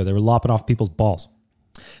 100 years ago, they were lopping off people's balls.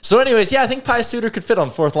 So anyways, yeah, I think Pius Suter could fit on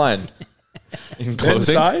the fourth line. In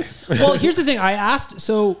closing. Well, here's the thing. I asked,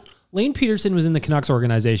 so Lane Peterson was in the Canucks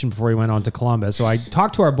organization before he went on to Columbus. So I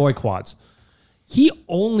talked to our boy Quads. He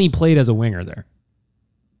only played as a winger there.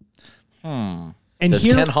 And Does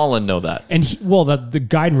Ken Holland know that? And the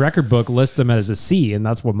guide and record book lists him as a C, and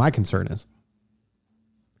that's what my concern is.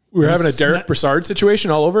 We're having a Derek Brassard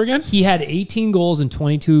situation all over again? He had 18 goals in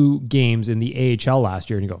 22 games in the AHL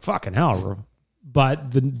last year, and you go, fucking hell.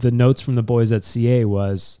 But the notes from the boys at CA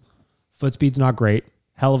was foot speed's not great,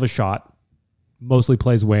 hell of a shot, mostly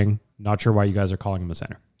plays wing. Not sure why you guys are calling him a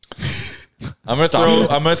center. I'm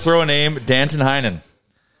gonna throw a name, Danton Heinen.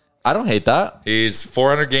 I don't hate that. He's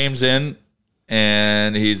 400 games in,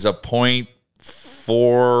 and he's a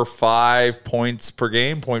 0.45 points per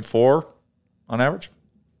game, 0.4 on average.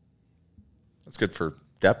 That's good for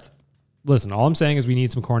depth. Listen, all I'm saying is we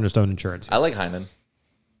need some cornerstone insurance. I like Heinen.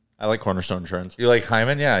 I like Cornerstone Insurance. You like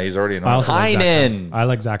Hyman? Yeah, he's already an I also like Zach Heinen. Hyman. I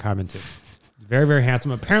like Zach Hyman too. Very, very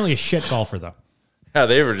handsome. Apparently a shit golfer though. Yeah,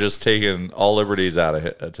 they were just taking all liberties out of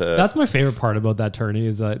it. That's my favorite part about that tourney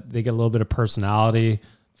is that they get a little bit of personality,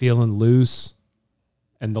 feeling loose.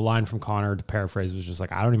 And the line from Connor, to paraphrase, was just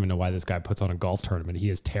like, I don't even know why this guy puts on a golf tournament.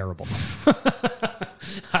 He is terrible.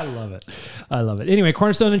 I love it. I love it. Anyway,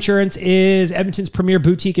 Cornerstone Insurance is Edmonton's premier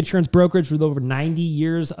boutique insurance brokerage with over 90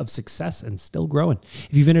 years of success and still growing.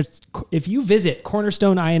 If you visit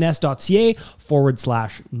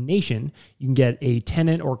cornerstoneins.ca/nation, you can get a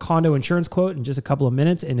tenant or condo insurance quote in just a couple of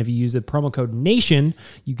minutes. And if you use the promo code NATION,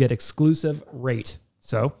 you get exclusive rate.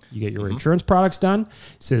 So you get your insurance products done.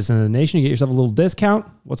 Citizen of the Nation, you get yourself a little discount.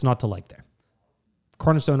 What's not to like there?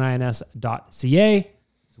 cornerstoneins.ca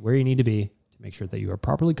is where you need to be to make sure that you are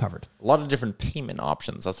properly covered. A lot of different payment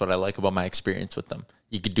options. That's what I like about my experience with them.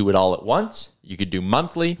 You could do it all at once. You could do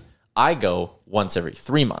monthly. I go once every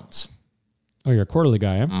 3 months. Oh, you're a quarterly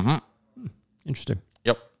guy, huh? Mm-hmm. Interesting.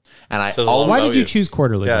 Yep. And why did you choose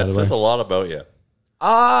quarterly? Yeah, by it the says way? a lot about you.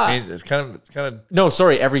 I mean, it's kind of. No,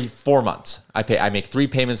 sorry. Every 4 months, I make 3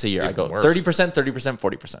 payments a year. I go worse. 30%, 30%,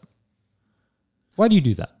 40%. Why do you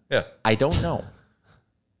do that? Yeah, I don't know.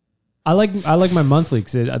 I like my monthly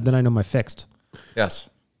because then I know my fixed. Yes.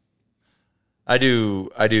 I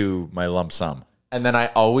do my lump sum. And then I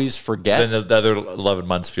always forget. Then the other 11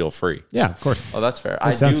 months feel free. Yeah, of course. Oh, that's fair.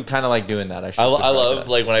 Makes I sense. do kind of like doing that. I love,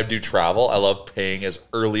 like, when I do travel, I love paying as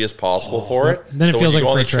early as possible for it. Then it so feels when you like go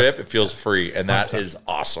a on free the trip. trip, it feels free. And that is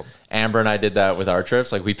awesome. Amber and I did that with our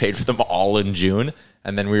trips. Like, we paid for them all in June.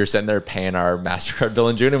 And then we were sitting there paying our MasterCard bill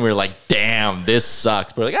in June. And we were like, damn, this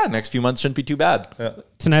sucks. But we're like, next few months shouldn't be too bad. Yeah.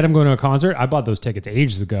 Tonight I'm going to a concert. I bought those tickets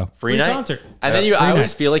ages ago. Free night. concert. And then I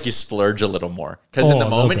always feel like you splurge a little more. Because in Oh, the a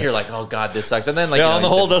little moment, bit. you're like, oh, God, this sucks. And then, like, Yeah, you know, on the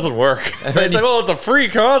you whole, sit- doesn't work. then It's like, well, it's a free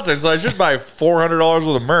concert, so I should buy $400 worth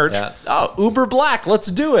of merch. Yeah. Oh, Uber Black, let's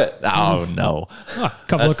do it. Oh, no. A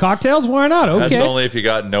couple of cocktails. Why not? Okay. That's only if you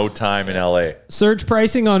got no time in LA. Surge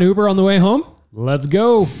pricing on Uber on the way home. Let's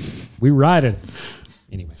go. We riding.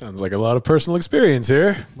 Anyway, Sounds like a lot of personal experience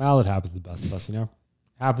here. well, it happens to the best of us, you know.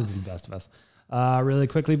 Happens to the best of us. Really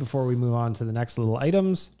quickly before we move on to the next little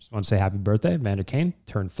items, just want to say happy birthday, Evander Kane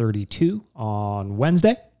turned 32 on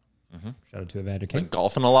Wednesday. Shout out to Evander Kane. Been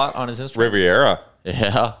golfing a lot on his Instagram. Riviera.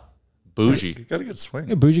 Yeah. Bougie. He got a good swing.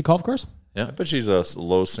 Yeah, bougie golf course. I bet she's a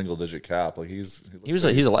low single-digit cap. Like He's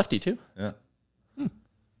a lefty, too. yeah.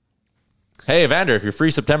 Hey, Evander, if you're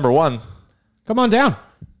free September 1, Come on down.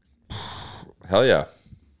 Hell yeah.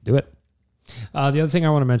 Do it. The other thing I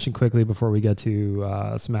want to mention quickly before we get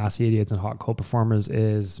to some Ask the Idiots and Hot Cold Performers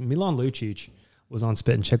is Milan Lucic was on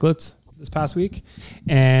Spit and Chicklets this past week,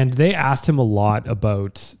 and they asked him a lot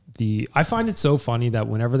about I find it so funny that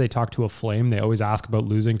whenever they talk to a Flame, they always ask about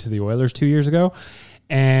losing to the Oilers 2 years ago.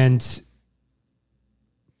 And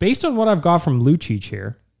based on what I've got from Lucic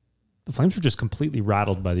here, the Flames were just completely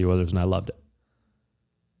rattled by the Oilers, and I loved it.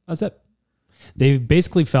 That's it. They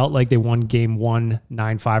basically felt like they won game 1,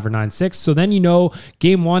 9-5 or 9-6. So then,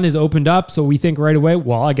 game 1 is opened up. So we think right away,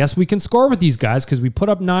 well, I guess we can score with these guys because we put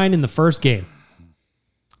up 9 in the first game.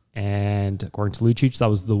 And according to Lucic, that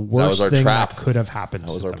was the worst thing that could have happened.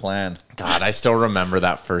 That was our plan. God, I still remember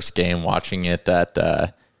that first game watching it at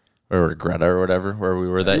where were Greta or whatever, where we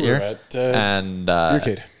were that year. At and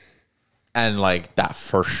Arcade. and like that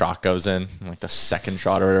first shot goes in, and like the second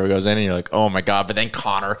shot or whatever goes in, and you're like, oh my God. But then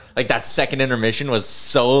Connor, like that second intermission was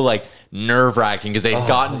so like nerve wracking because they had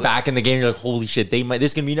gotten back in the game. You're like, holy shit, this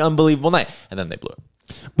is gonna be an unbelievable night. And then they blew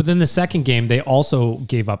it. But then the second game, they also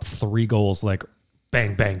gave up 3 goals, like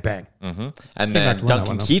bang, bang, bang. And back then to win that Duncan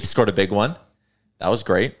one, though. Keith scored a big one. That was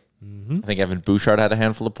great. I think Evan Bouchard had a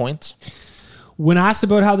handful of points. When asked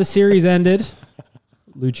about how the series ended,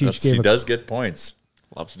 Lucic He gave does get points.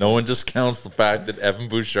 No one discounts the fact that Evan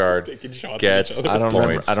Bouchard gets I don't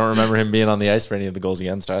points. remember him being on the ice for any of the goals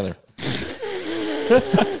against either.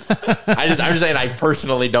 I'm just saying I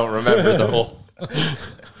personally don't remember them.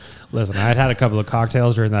 Listen, I had a couple of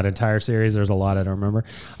cocktails during that entire series. There's a lot I don't remember.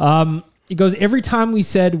 He goes, every time we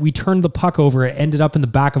said we turned the puck over, it ended up in the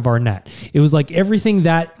back of our net. It was like everything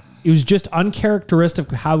that, it was just uncharacteristic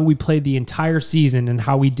of how we played the entire season and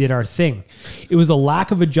how we did our thing. It was a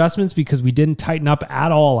lack of adjustments because we didn't tighten up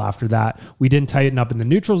at all after that. We didn't tighten up in the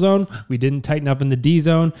neutral zone. We didn't tighten up in the D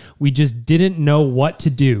zone. We just didn't know what to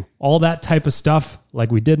do. All that type of stuff like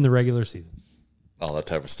we did in the regular season. All that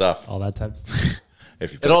type of stuff. All that type of stuff.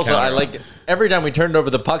 If you It also, I like every time we turned over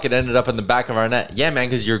the puck, it ended up in the back of our net. Yeah, man,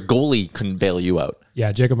 because your goalie couldn't bail you out.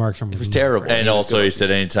 Yeah, Jacob Markstrom It was terrible. And also, he said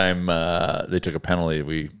anytime they took a penalty,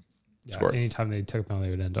 we scored. Anytime they took a penalty,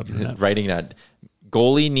 it would end up in the net. Writing that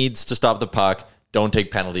goalie needs to stop the puck. Don't take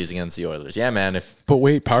penalties against the Oilers. Yeah, man. But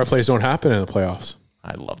wait, power plays don't happen in the playoffs.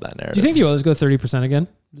 I love that narrative. Do you think the Oilers go 30% again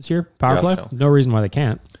this year? Power Yeah, play? so. No reason why they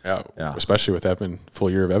can't. Yeah, Yeah. especially with Evan, full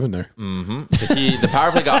year of Evan there. Because the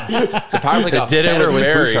power play got did it better with with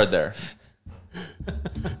Barry. Bouchard there.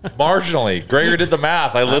 Marginally. Gregor did the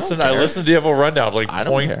math. I listened to DFO rundown, like I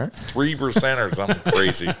don't care. 0.3% or something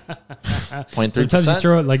crazy. 0.3%. Sometimes you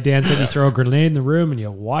throw it, like Dan said, you throw a grenade in the room and you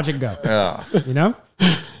watch it go. Yeah. You know?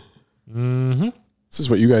 This is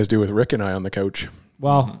what you guys do with Rick and I on the couch.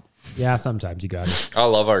 Well, yeah, sometimes you got it. I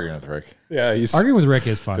love arguing with Rick Yeah, he's Arguing with Rick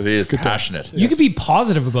is fun. because he is passionate. You could be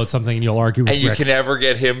positive about something and you'll argue with And you Rick. can never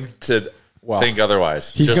get him to think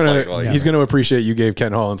otherwise. he's Just gonna he's gonna appreciate you gave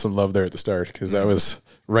Ken Holland some love there at the start because that was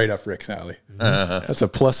right up Rick's alley. That's a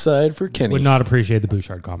plus side for Kenny. Would not appreciate the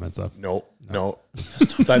Bouchard comments, though. No.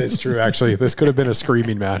 That is true. Actually, this could have been a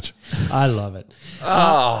screaming match. I love it.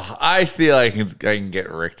 Oh, I feel like I can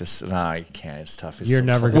get Rick to. No, I can't. It's tough. He's You're so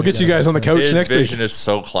never tall. We'll get you guys on the couch His next vision week. is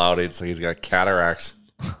so cloudy. It's like he's got cataracts.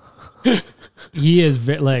 He is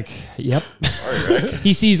yep.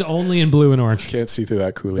 He sees only in blue and orange. Can't see through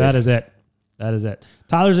that Kool-Aid. That is it. That is it.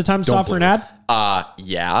 Tyler's a time to stop for an ad.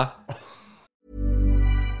 Yeah.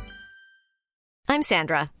 I'm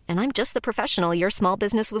Sandra, and I'm just the professional your small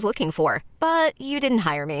business was looking for. But you didn't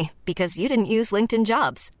hire me because you didn't use LinkedIn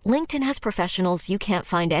Jobs. LinkedIn has professionals you can't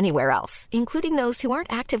find anywhere else, including those who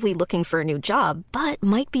aren't actively looking for a new job, but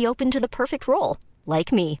might be open to the perfect role,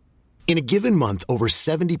 like me. In a given month, over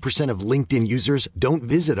 70% of LinkedIn users don't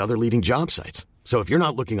visit other leading job sites. So if you're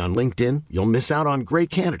not looking on LinkedIn, you'll miss out on great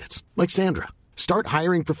candidates like Sandra. Start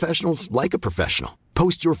hiring professionals like a professional.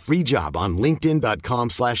 Post your free job on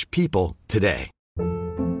linkedin.com/people today.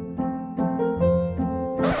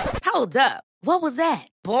 Hold up. What was that?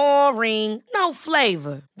 Boring. No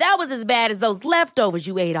flavor. That was as bad as those leftovers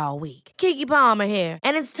you ate all week. Keke Palmer here,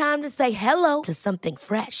 and it's time to say hello to something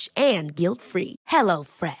fresh and guilt-free. Hello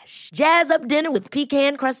Fresh. Jazz up dinner with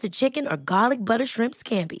pecan-crusted chicken or garlic butter shrimp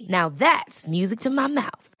scampi. Now that's music to my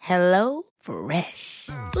mouth. Hello Fresh.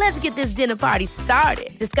 Let's get this dinner party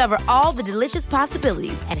started. Discover all the delicious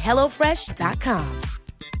possibilities at hellofresh.com.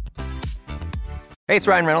 Hey, it's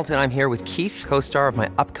Ryan Reynolds, and I'm here with Keith, co-star of my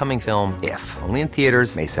upcoming film, If, only in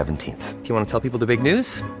theaters May 17th. Do you want to tell people the big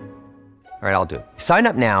news? All right, I'll do it. Sign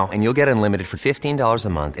up now and you'll get unlimited for $15 a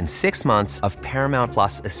month and 6 months of Paramount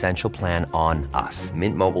Plus Essential Plan on us.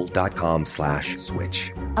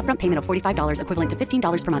 MintMobile.com/switch. Upfront payment of $45 equivalent to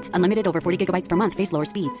 $15 per month. Unlimited over 40 gigabytes per month. Face lower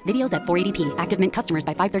speeds. Videos at 480p. Active Mint customers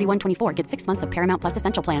by 531.24 get 6 months of Paramount Plus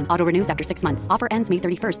Essential Plan. Auto renews after 6 months. Offer ends May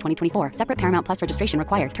 31st, 2024. Separate Paramount Plus registration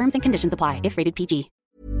required. Terms and conditions apply if rated PG.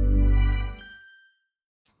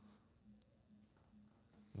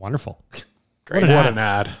 Wonderful. Great. What an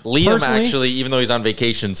ad. Liam Personally- actually, even though he's on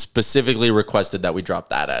vacation, specifically requested that we drop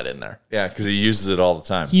that ad in there. Yeah, because he uses it all the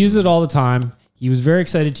time. He uses it all the time. He was very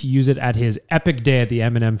excited to use it at his epic day at the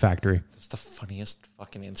M&M factory. It's the funniest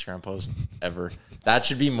fucking Instagram post ever. That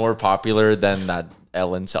should be more popular than that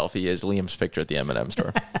Ellen selfie is Liam's picture at the M&M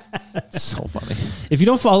store. It's so funny. If you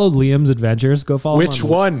don't follow Liam's adventures, go follow Which him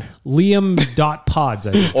one? Liam.pods,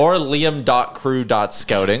 I think. Or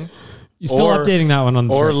liam.crew.scouting. You're still updating that one on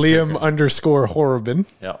the Or Instagram. Liam_Horobin.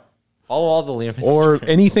 Yeah. Follow all the Liam Or Instagram.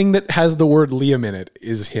 anything that has the word Liam in it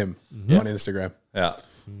is him on Instagram. Yeah.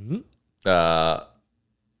 Yeah.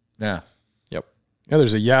 Yep. Yeah,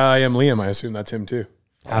 there's a I am Liam. I assume that's him too.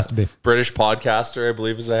 Has to be. British podcaster, I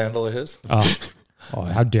believe, is the handle of his. Oh,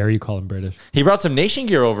 how dare you call him British? He brought some Nation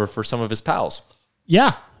gear over for some of his pals.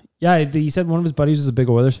 Yeah. Yeah, he said one of his buddies was a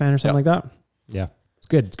big Oilers fan or something like that. Yeah. It's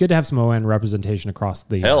good. It's good to have some ON representation across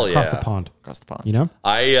the across the pond. Across the pond. You know?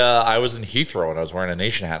 I was in Heathrow and I was wearing a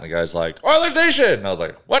Nation hat, and the guy's like, Oilers Nation! And I was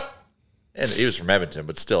like, what? And he was from Edmonton,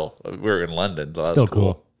 but still, we were in London. So that Still was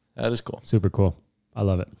cool. That is cool. Super cool. I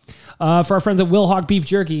love it. For our friends at Will Hog Beef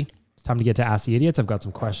Jerky, it's time to get to Ask the Idiots. I've got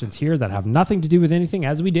some questions here that have nothing to do with anything,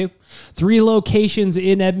 as we do. 3 locations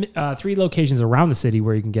around the city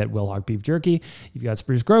where you can get Will Hog Beef Jerky. You've got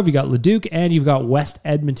Spruce Grove, you got Leduc, and you've got West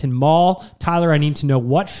Edmonton Mall. Tyler, I need to know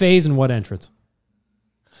what phase and what entrance.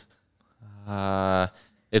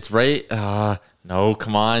 It's right. No,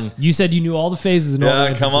 come on. You said you knew all the phases and all the Yeah,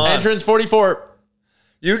 entrances. come on. Entrance 44.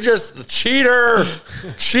 You just cheater.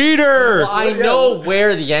 Cheater. Well, I know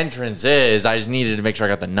where the entrance is. I just needed to make sure I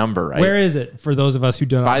got the number right. Where is it for those of us who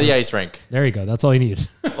don't By know? the ice rink. There you go. That's all you need.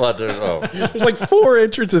 Well, There's like 4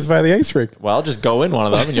 entrances by the ice rink. Well, just go in one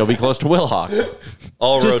of them and you'll be close to Wilhock.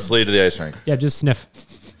 all roads lead to the ice rink. Yeah, just sniff.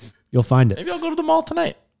 You'll find it. Maybe I'll go to the mall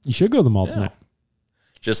tonight. You should go to the mall tonight.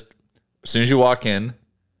 Just as soon as you walk in,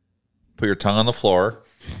 put your tongue on the floor.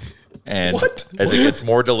 And as it gets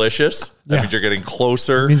more delicious, that means you're getting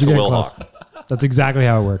closer to Wilhock. That's exactly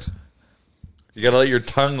how it works. You got to let your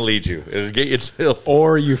tongue lead you. It'll get you to,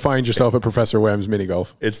 Or you find yourself at Professor Wham's mini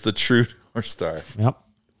golf. it's the true North Star.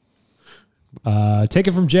 Yep. Take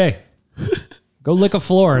it from Jay. Go lick a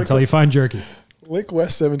floor until you find jerky. Lick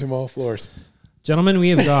West Edmonton Mall floors. Gentlemen, we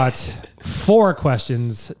have got 4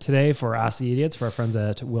 questions today for Ask the Idiots for our friends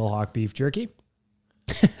at Wilhock Beef Jerky.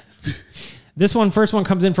 First one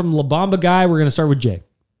comes in from La Bamba Guy. We're going to start with Jay.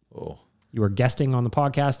 Oh. You are guesting on the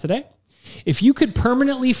podcast today. If you could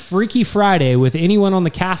permanently Freaky Friday with anyone on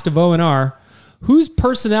the cast of O&R, whose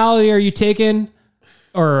personality are you taking?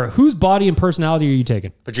 Or whose body and personality are you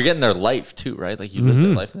taking? But you're getting their life too, right? Like you live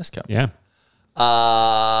their life in this company. Yeah.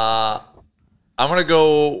 I'm gonna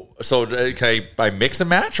go. So can I mix and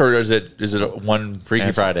match, or is it one Freaky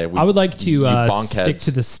answer? Friday. I would like to stick to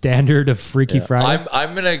the standard of Freaky Friday.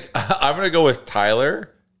 I'm gonna go with Tyler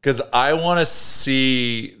because I want to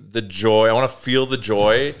see the joy. I want to feel the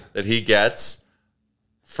joy that he gets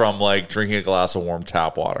from like drinking a glass of warm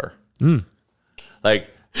tap water. Like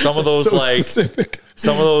some of those Specific.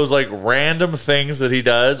 some of those like random things that he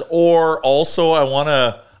does, or also I want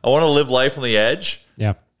to live life on the edge.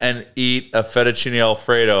 Yeah. And eat a fettuccine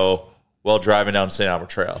Alfredo while driving down St. Albert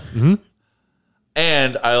Trail.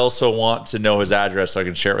 And I also want to know his address so I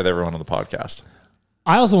can share it with everyone on the podcast.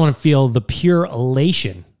 I also want to feel the pure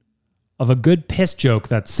elation of a good piss joke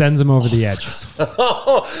that sends him over the edge.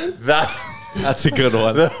 That's a good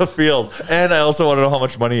one. The feels. And I also want to know how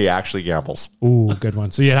much money he actually gambles. Ooh, good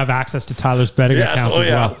one. So you have access to Tyler's betting accounts as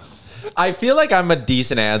well. I feel like I'm a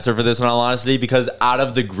decent answer for this in all honesty, because out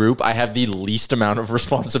of the group, I have the least amount of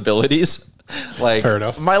responsibilities. Like, fair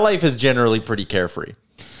enough. My life is generally pretty carefree.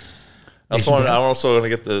 I'm also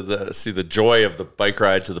going to get see the joy of the bike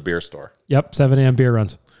ride to the beer store. Yep, 7 a.m. beer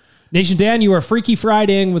runs. Nation Dan, you are Freaky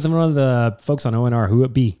Fridaying with one of the folks on ONR. Who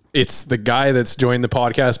it be? It's the guy that's joined the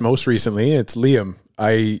podcast most recently. It's Liam.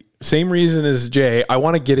 Same reason as Jay. I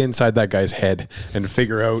want to get inside that guy's head and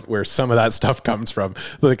figure out where some of that stuff comes from.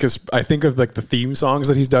 Because I think of like the theme songs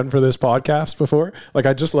that he's done for this podcast before. Like,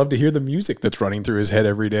 I just love to hear the music that's running through his head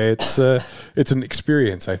every day. It's an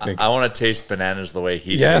experience, I think. I want to taste bananas the way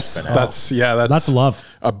he tastes bananas. That's love.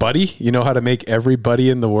 A buddy. You know how to make every buddy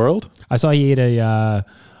in the world? I saw he ate a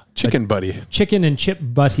chicken buddy. Chicken and chip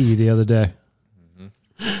buddy the other day.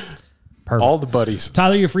 Perfect. All the buddies.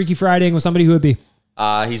 Tyler, you're Freaky Fridaying with somebody who would be?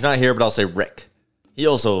 He's not here, but I'll say Rick. He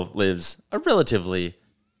also lives a relatively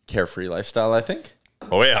carefree lifestyle, I think.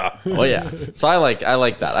 Oh, yeah. Oh, yeah. So I like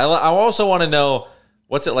that. I also want to know,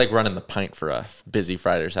 what's it like running the pint for a busy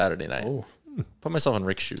Friday or Saturday night? Ooh. Put myself in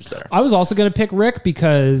Rick's shoes there. I was also going to pick Rick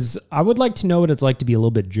because I would like to know what it's like to be a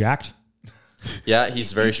little bit jacked. Yeah,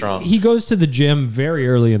 he's very strong. He goes to the gym very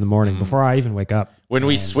early in the morning before I even wake up. When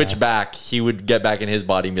we switch back, he would get back in his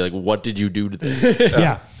body and be like, what did you do to this?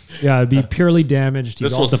 Yeah, it'd be purely damaged.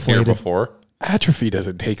 He's this all wasn't deflated. here before. Atrophy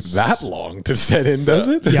doesn't take that long to set in, does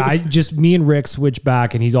it? Yeah, me and Rick switch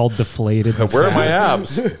back and he's all deflated. Where are my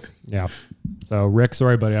abs? Yeah. So Rick,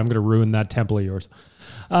 sorry, buddy, I'm going to ruin that temple of yours.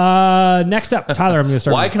 Next up, Tyler, I'm going to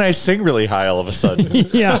start. Why can I sing really high all of a sudden?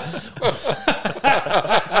 Yeah.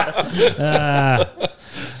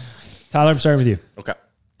 Tyler, I'm starting with you. Okay.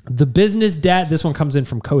 The business dad, this one comes in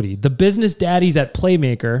from Cody. The business daddies at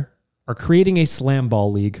Playmaker are creating a slam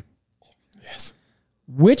ball league. Yes.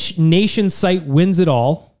 Which nation site wins it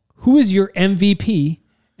all? Who is your MVP?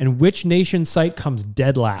 And which nation site comes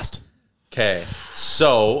dead last? Okay.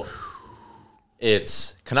 So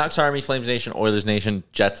it's Canucks Army, Flames Nation, Oilers Nation,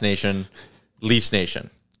 Jets Nation, Leafs Nation,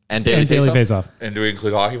 and Daily Face-Off. And do we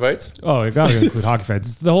include hockey fights? Oh, you got to include hockey fights.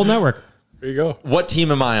 It's the whole network. There you go. What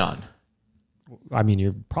team am I on? I mean,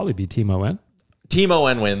 you'd probably be Team ON. Team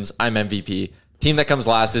ON wins. I'm MVP. Team that comes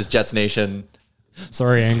last is Jets Nation.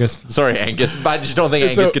 Sorry, Angus. Sorry, Angus. I just don't think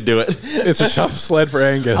Angus could do it. It's a tough sled for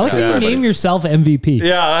Angus. I like how you name yourself MVP.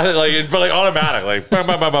 Yeah, but automatic. Like, bum,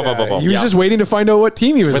 bum, bum, bum, bum, bum. He was just waiting to find out what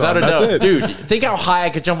team he was Without on. a That's doubt. it. Dude, think how high I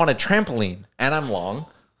could jump on a trampoline. And I'm long.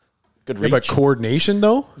 Good reach. But coordination,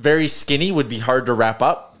 though? Very skinny, would be hard to wrap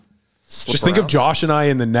up. Just think of Josh and I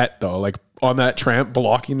in the net, though, like on that tramp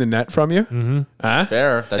blocking the net from you. Mm-hmm. Huh?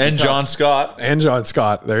 Fair. And John Scott. And John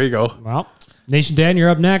Scott. There you go. Well, Nation Dan, you're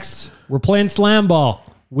up next. We're playing slam ball.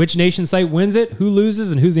 Which nation site wins it? Who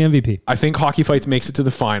loses? And who's the MVP? I think Hockey Fights makes it to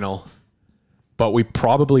the final, but we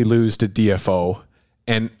probably lose to DFO.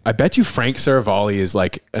 And I bet you Frank Saravalli is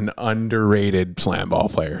like an underrated slam ball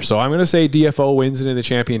player. So I'm going to say DFO wins it in the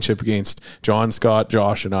championship against John Scott,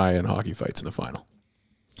 Josh, and I in Hockey Fights in the final.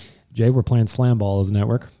 Jay, we're playing slam ball as a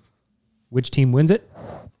network. Which team wins it?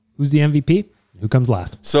 Who's the MVP? Who comes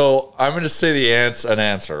last? So I'm going to say an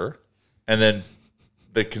answer, and then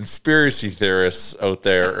the conspiracy theorists out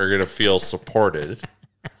there are going to feel supported.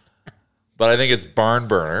 But I think it's Barn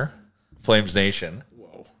Burner, Flames Nation.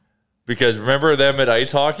 Whoa. Because remember them at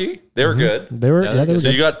ice hockey? They were good. They were So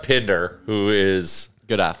good. you got Pinder, who is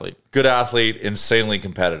Good athlete. insanely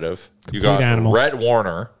competitive. You Complete got animal. Rhett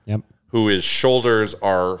Warner, Yep. who his shoulders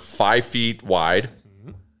are 5 feet wide,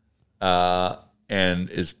 and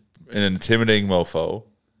is an intimidating mofo.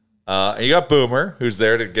 And you got Boomer, who's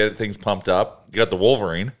there to get things pumped up. You got the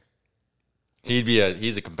Wolverine.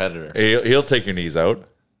 He's a competitor. He'll take your knees out,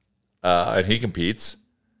 and he competes.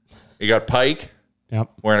 You got Pike,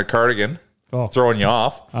 wearing a cardigan, throwing you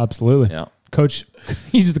off. Absolutely. Yeah. Coach,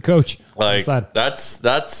 he's the coach. Like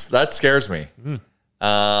that scares me.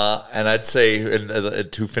 And I'd say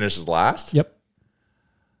who finishes last? Yep.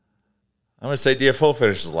 I'm gonna say DFO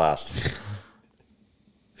finishes last.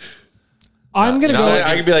 I'm gonna go.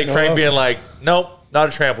 I could be like Frank, being like, nope, not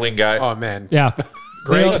a trampoline guy. Oh, man. Yeah.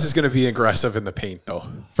 Greg's is going to be aggressive in the paint, though.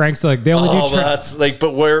 Frank's like, they only do that's like,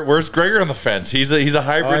 but where's Gregor on the fence? He's a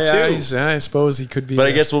hybrid too. I suppose he could be. But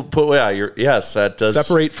I guess we'll put that does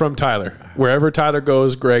separate from Tyler. Wherever Tyler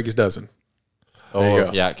goes, Greg's doesn't. There you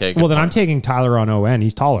go. Yeah, okay. Well, then I'm taking Tyler on ON.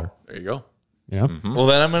 He's taller. There you go. Yeah. Well,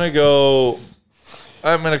 then I'm gonna go.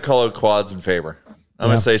 I'm going to call out quads in favor. I'm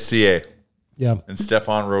going to say CA. Yeah. And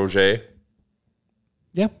Stephane Roger.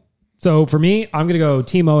 Yeah. So for me, I'm going to go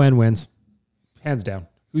Team ON wins. Hands down.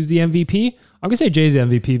 Who's the MVP? I'm going to say Jay's the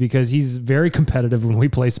MVP because he's very competitive when we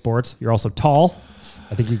play sports. You're also tall.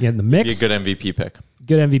 I think you get in the mix. Be a good MVP pick.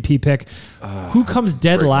 Good MVP pick. Who comes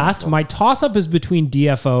dead last? My toss-up is between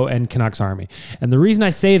DFO and Canucks Army. And the reason I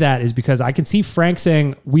say that is because I can see Frank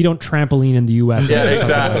saying, we don't trampoline in the U.S. Yeah,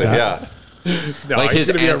 exactly. Yeah. No, Like he's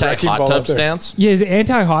his gonna be a wrecking anti-hot ball tub up there. stance. Yeah, his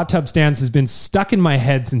anti-hot tub stance has been stuck in my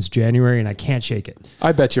head since January, and I can't shake it.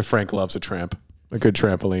 I bet you Frank loves a tramp. A good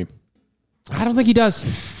trampoline. I don't think he does.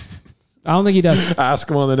 Ask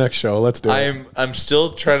him on the next show. Let's do it. I'm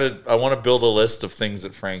still trying to. I want to build a list of things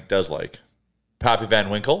that Frank does like. Pappy Van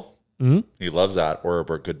Winkle. Mm-hmm. He loves that. Or a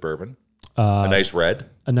good bourbon. A nice red.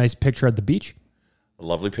 A nice picture at the beach. A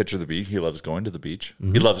lovely picture of the beach. He loves going to the beach.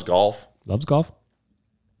 Mm-hmm. He loves golf. Loves golf.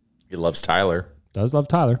 He loves Tyler. Does love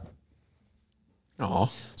Tyler. Aw.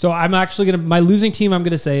 So I'm actually going to, my losing team I'm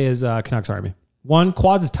going to say is Canucks Army. One,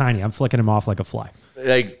 quads is tiny. I'm flicking him off like a fly.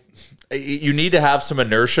 Like, you need to have some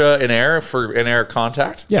inertia in air for in air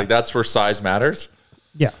contact. Yeah. Like, that's where size matters.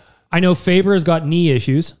 Yeah. I know Faber has got knee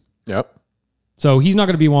issues. Yep. So he's not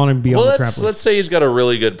going to be wanting to be on the trampoline. Let's say he's got a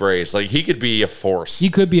really good brace. Like, he could be a force. He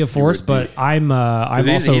could be a force, but I'm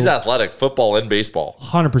also he's athletic, football and baseball.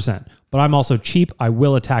 100%. But I'm also cheap. I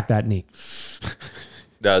will attack that knee.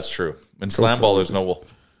 That's true. In slam ball, there's no.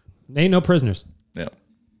 Ain't no prisoners. Yeah.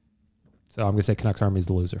 So I'm going to say Canucks Army is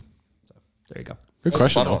the loser. So there you go. Good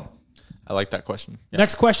question. Fun one. I like that question. Yeah.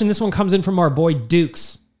 Next question. This one comes in from our boy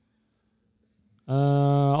Dukes.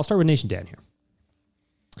 I'll start with Nation Dan here.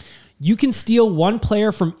 You can steal one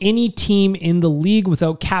player from any team in the league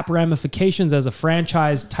without cap ramifications as a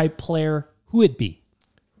franchise type player. Who would it be?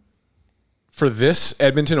 For this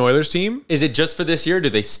Edmonton Oilers team, Is it just for this year? Or do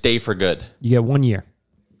they stay for good? You get 1 year.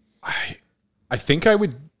 I think I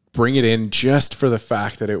would bring it in just for the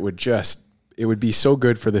fact that it would be so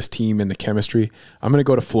good for this team and the chemistry. I'm going to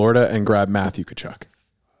go to Florida and grab Matthew Tkachuk.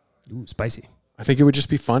 Ooh, spicy. I think it would just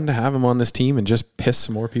be fun to have him on this team and just piss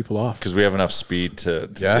some more people off. Because we have enough speed to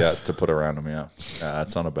put around him. Yeah.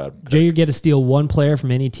 That's not a bad pick. Jay, you get to steal one player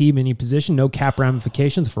from any team, any position, no cap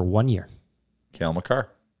ramifications for 1 year. Cale Makar.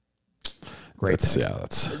 Great. That's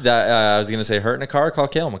I was going to say Hurt in a car, call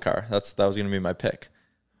Cale Makar. That was going to be my pick.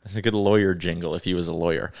 That's a good lawyer jingle if he was a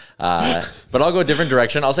lawyer. But I'll go a different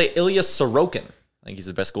direction. I'll say Ilya Sorokin. I think he's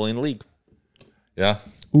the best goalie in the league. Yeah.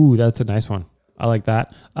 Ooh, that's a nice one. I like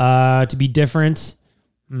that. To be different.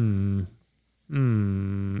 You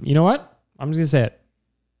know what? I'm just going to say it.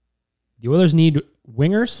 The Oilers need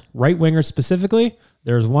wingers, right wingers specifically.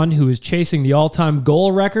 There's one who is chasing the all-time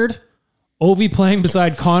goal record. Ovi playing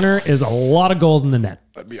beside Connor is a lot of goals in the net.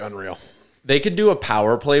 that'd be unreal. They could do a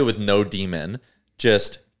power play with no D-men.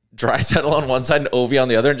 Just Draisaitl on one side and Ovi on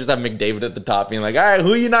the other and just have McDavid at the top being like, all right,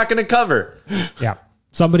 who are you not going to cover? Yeah.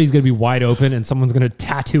 Somebody's going to be wide open and someone's going to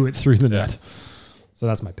tattoo it through the net. So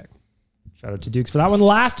that's my pick. Shout out to Dukes for that one.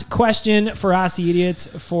 Last question for Ask the Idiots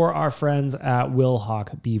for our friends at Will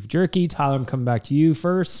Hawk Beef Jerky. Tyler, I'm coming back to you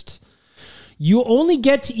first. You only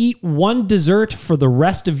get to eat one dessert for the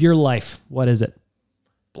rest of your life. What is it?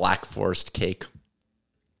 Black Forest cake.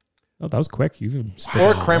 Oh, that was quick.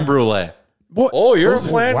 Or creme brulee. What? Oh, you're a Those are-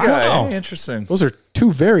 flan wow. guy. Hey, interesting. Those are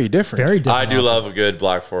two very different. Very different. I do love a good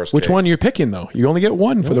Black Forest Which cake. one you're picking, though? You only get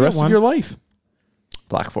one for the only rest get of one. your life.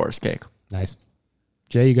 Black Forest cake. Nice.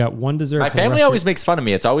 Jay, you got one dessert. My for the family rest of always makes fun of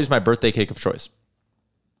me. It's always my birthday cake of choice.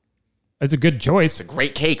 It's a good choice.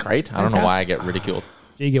 Great cake, right? I don't know why I get ridiculed.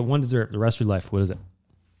 Jay, you get one dessert for the rest of your life. What is it?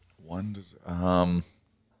 One dessert.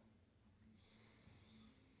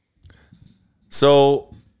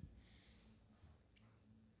 So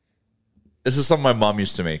this is something my mom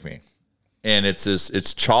used to make me. And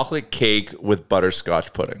it's chocolate cake with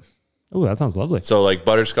butterscotch pudding. Oh, that sounds lovely. So like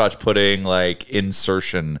butterscotch pudding, like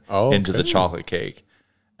insertion into okay. the chocolate cake.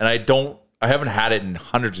 And I haven't had it in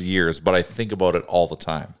hundreds of years, but I think about it all the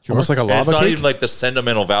time. Almost like a And lava it's not cake. even like the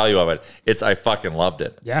sentimental value of it. I fucking loved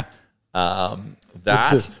it. Yeah.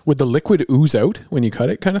 Would the liquid ooze out when you cut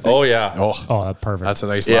it, kind of thing? Oh yeah. Oh, that's perfect. That's a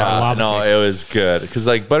nice Yeah, lava no, cake. it was good because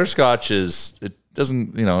like butterscotch it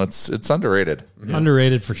doesn't, it's underrated.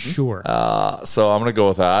 Underrated for sure. So I'm gonna go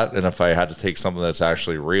with that. And if I had to take something that's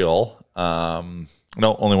actually real, no,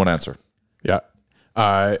 only one answer. Yeah.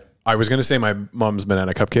 I was going to say my mom's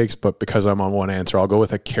banana cupcakes, but because I'm on one answer, I'll go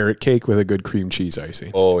with a carrot cake with a good cream cheese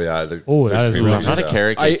icing. Oh yeah, that is really I'm not a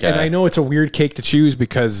carrot cake guy. And I know it's a weird cake to choose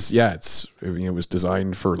because, it was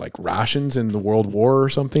designed for like rations in the World War or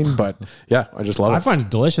something. But yeah, I just love it. I find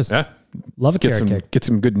it delicious. Yeah. Love a Get carrot some cake. get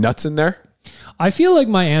some good nuts in there. I feel like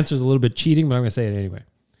my answer is a little bit cheating, but I'm going to say it anyway.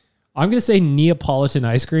 I'm going to say Neapolitan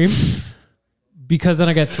ice cream because then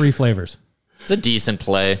I get 3 flavors. It's a decent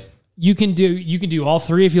play. You can do all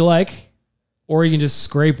 3 if you like, or you can just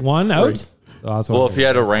scrape one out. So that's what Well, if you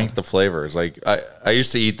had to rank the flavors, like I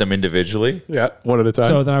used to eat them individually. Yeah, one at a time.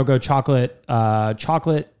 So then I would go chocolate,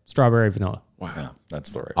 strawberry, vanilla. Wow. Yeah,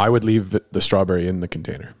 that's the right. I would leave the strawberry in the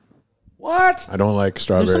container. What? I don't like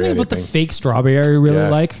strawberry. There's something anything. about the fake strawberry I really Yeah.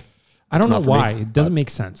 like. I don't know not for why. me, It doesn't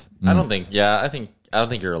make sense. I don't think. Yeah, I don't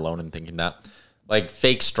think you're alone in thinking that. Like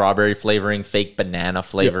fake strawberry flavoring, fake banana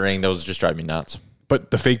flavoring, those just drive me nuts.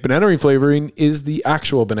 But the fake banana flavoring is the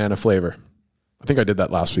actual banana flavor. I think I did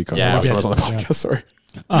that last week. Last time I was on the podcast. Sorry.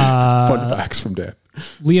 Fun facts from Dan.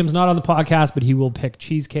 Liam's not on the podcast, but he will pick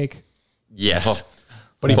cheesecake. Yes.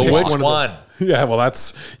 But he picks Which one? Yeah, well,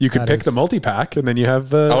 that's you could pick the multi-pack, and then you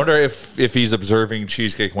have. I wonder if he's observing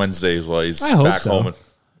Cheesecake Wednesdays while he's I hope back so. home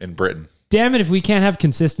in Britain. Damn it! If we can't have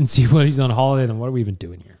consistency when he's on holiday, then what are we even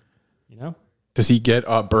doing here? You know? Does he get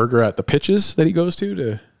a burger at the pitches that he goes to?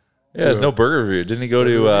 Yeah, there's no burger review. Didn't he go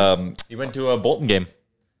to? He went to a Bolton game.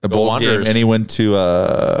 A Bolton game, and he went to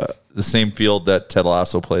the same field that Ted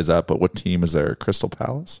Lasso plays at. But what team is there? Crystal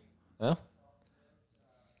Palace. Yeah.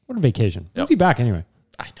 What a vacation. When's he back anyway?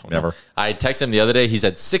 I don't know. I texted him the other day. He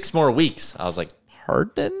said 6 more weeks. I was like,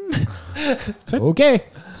 pardon? Okay.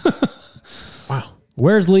 Wow.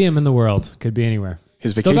 Where's Liam in the world? Could be anywhere.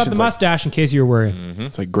 His Still got vacation's the mustache in case you were worrying.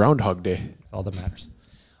 It's like Groundhog Day. That's all that matters.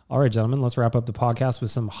 All right, gentlemen, let's wrap up the podcast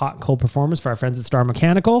with some hot and cold performance for our friends at Star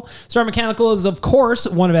Mechanical. Star Mechanical is, of course,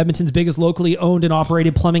 one of Edmonton's biggest locally owned and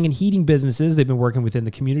operated plumbing and heating businesses. They've been working within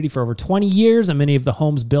the community for over 20 years, and many of the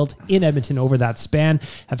homes built in Edmonton over that span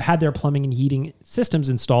have had their plumbing and heating systems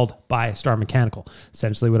installed by Star Mechanical.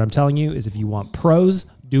 Essentially, what I'm telling you is if you want pros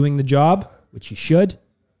doing the job, which you should,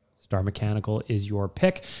 Star Mechanical is your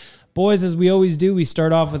pick. Boys, as we always do, we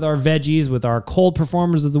start off with our veggies, with our cold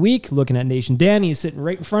performers of the week. Looking at Nation Danny, is sitting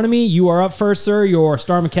right in front of me. You are up first, sir. Your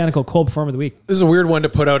Star Mechanical cold performer of the week. This is a weird one to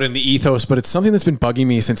put out in the ethos, but it's something that's been bugging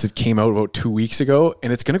me since it came out about 2 weeks ago.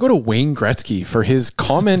 And it's going to go to Wayne Gretzky for his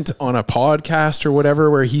comment on a podcast or whatever,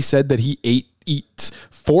 where he said that he eats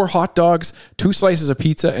 4 hot dogs, 2 slices of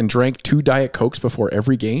pizza, and drank 2 Diet Cokes before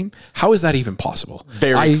every game. How is that even possible?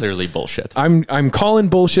 Very clearly bullshit. I'm calling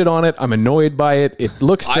bullshit on it. I'm annoyed by it. It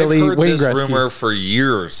looks silly. I've heard Wayne this Gretzky. rumor for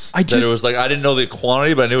years. That it was like, I didn't know the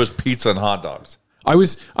quantity, but I knew it was pizza and hot dogs.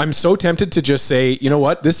 I'm so tempted to just say, you know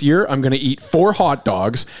what? This year I'm going to eat 4 hot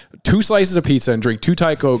dogs, 2 slices of pizza, and drink 2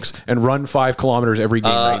 Diet Cokes and run 5 kilometers every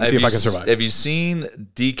game night and see if I can survive. Have you seen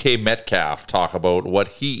DK Metcalf talk about what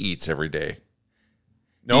he eats every day?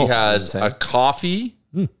 No. He has a coffee,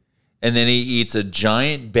 and then he eats a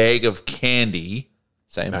giant bag of candy.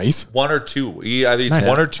 Same. Nice. 1 or 2. He either eats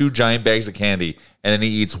 1 or 2 giant bags of candy, and then he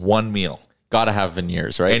eats 1 meal. Gotta have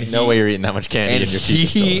veneers, right? And no way you're eating that much candy And in your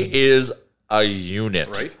teeth. he is a unit.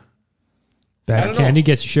 Right? Bag of candy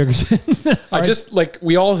gets you sugars in. I just, like,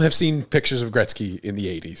 we all have seen pictures of Gretzky in the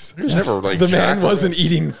 80s. He was never like The man jacked. wasn't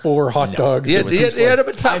eating 4 hot dogs. He with 2 had slices. a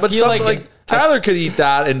bit time, but feel something like- like Tyler could eat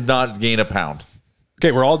that and not gain a pound.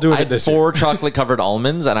 Okay, we're all doing I it had this 4 chocolate covered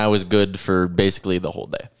almonds, and I was good for basically the whole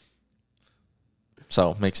day.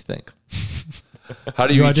 So makes you think. How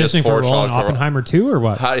do You you eat just auditioning for 4 a role in chocolate? Oppenheimer 2 or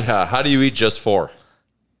what? How do you eat just 4?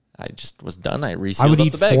 I just was done. I I resealed would up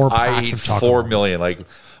eat the bag. 4 I packs eat of chocolate. 4 million. Like,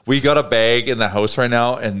 we got a bag in the house right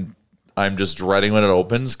now, and I'm just dreading when it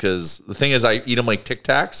opens because the thing is, I eat them like Tic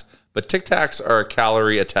Tacs, but Tic Tacs are a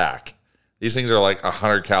calorie attack. These things are like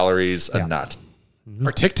 100 calories a nut.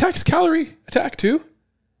 Are Tic Tacs calorie attack too?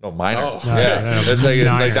 No, mine are. no, It's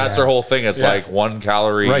like that's their whole thing. It's like 1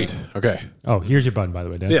 calorie. Right. Okay. Oh, here's your button, by the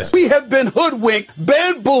way, Dan. Yes. We have been hoodwinked,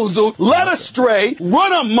 bamboozled, led astray,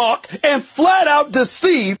 run amok, and flat out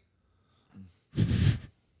deceived.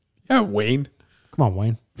 Yeah, Wayne. Come on,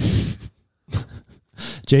 Wayne.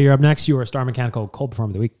 Jay, you're up next. You are Star Mechanical cold performer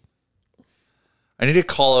of the week. I need to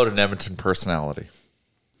call out an Edmonton personality.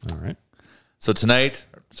 All right. So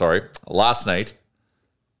last night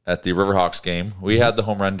at the Riverhawks game, we had the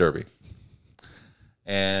home run derby.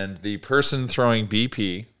 And the person throwing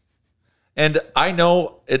BP, and I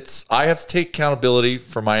know I have to take accountability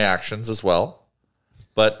for my actions as well,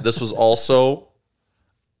 but this was also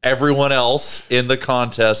everyone else in the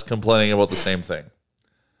contest complaining about the same thing.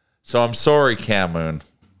 So I'm sorry, Cam Moon.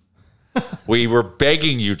 We were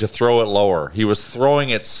begging you to throw it lower. He was throwing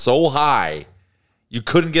it so high, you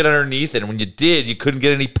couldn't get underneath it. And when you did, you couldn't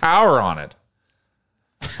get any power on it.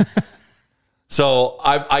 So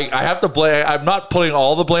I have to blame. I'm not putting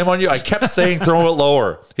all the blame on you. I kept saying throw it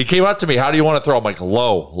lower. He came up to me. How do you want to throw? I'm like,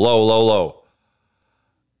 low.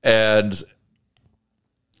 And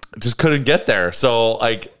just couldn't get there. So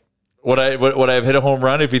like, would I have hit a home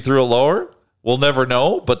run if he threw it lower? We'll never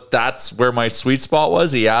know. But that's where my sweet spot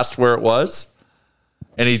was. He asked where it was,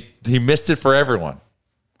 and he missed it for everyone.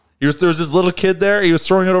 There was this little kid there. He was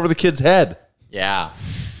throwing it over the kid's head. Yeah.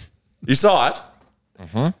 You saw it.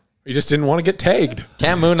 Mm-hmm. He just didn't want to get tagged.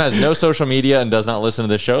 Cam Moon has no social media and does not listen to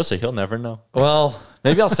the show, so he'll never know. Well,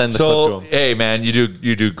 maybe I'll send the clip to him. Hey, man, you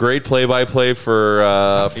do great play-by-play for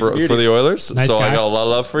the Oilers. Nice so guy. I got a lot of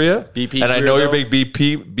love for you. BP and I know you're a big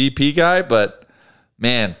BP guy, but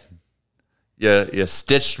man, you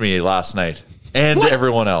stitched me last night and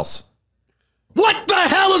everyone else. What the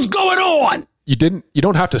hell is going on? You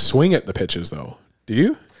don't have to swing at the pitches though, do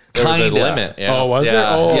you? There was a Kinda. limit. Yeah. Oh, was Yeah. there?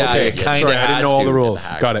 Oh, Yeah, okay. you kinda Sorry, I had didn't know all to the rules.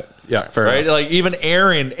 get the Got it. Yeah, fair Right? enough. Like even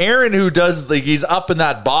Aaron who does like he's up in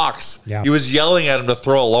that box. Yeah. He was yelling at him to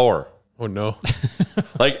throw it lower. Oh no.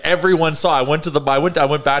 Like everyone saw. I went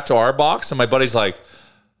back to our box and my buddy's like,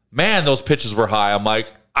 "Man, those pitches were high." I'm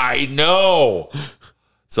like, "I know."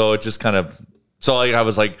 So it just kind of like I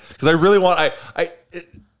was like, because I really wanted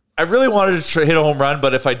to hit a home run,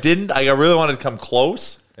 but if I didn't, I really wanted to come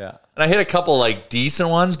close. Yeah. And I hit a couple like decent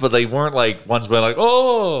ones, but they weren't like ones where like,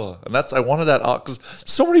 oh, and I wanted that because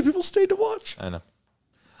so many people stayed to watch. I know.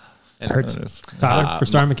 Hurts. Tyler, for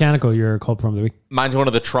Star Mechanical, your cold performer of the week. Mine's one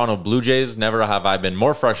of the Toronto Blue Jays. Never have I been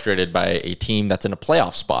more frustrated by a team that's in a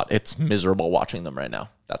playoff spot. It's miserable watching them right now.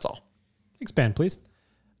 That's all. Expand, please.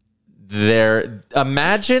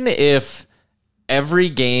 Imagine if every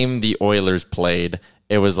game the Oilers played,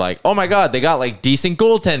 it was like, oh my God, they got like decent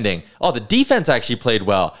goaltending. Oh, the defense actually played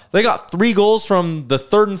well. They got 3 goals from the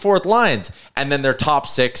third and fourth lines. And then their top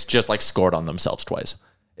 6 just like scored on themselves twice.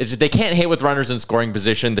 They can't hit with runners in scoring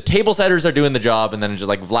position. The table setters are doing the job. And then it's just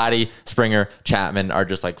like Vladdy, Springer, Chapman are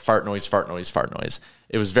just like fart noise, fart noise, fart noise.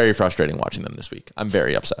 It was very frustrating watching them this week. I'm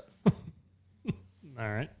very upset. All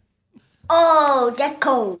right. Oh, that's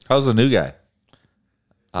cold. How's the new guy?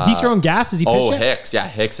 Is he throwing gas? Is he pitching? Oh, Hicks. Yeah,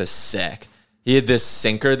 Hicks is sick. He had this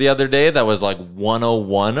sinker the other day that was like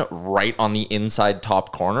 101 right on the inside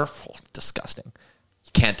top corner. Oh, disgusting.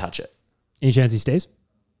 You can't touch it. Any chance he stays?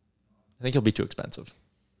 I think he'll be too expensive.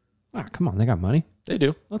 Ah, come on. They got money. They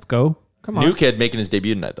do. Let's go. Come on. New kid making his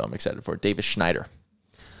debut tonight, though. I'm excited for it. Davis Schneider.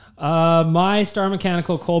 My Star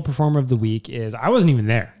Mechanical cold performer of the week is, I wasn't even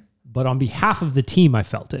there, but on behalf of the team, I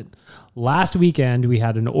felt it. Last weekend, we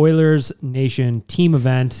had an Oilers Nation team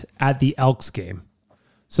event at the Elks game.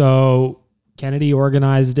 So Kennedy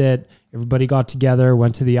organized it. Everybody got together,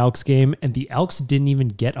 went to the Elks game, and the Elks didn't even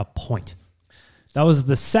get a point. That was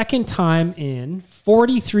the second time in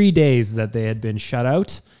 43 days that they had been shut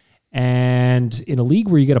out. And in a league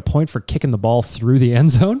where you get a point for kicking the ball through the end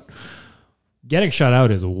zone, getting shut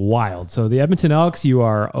out is wild. So the Edmonton Elks, you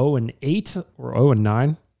are 0-8 or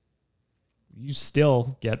 0-9. You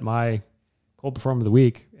still get my cold performer of the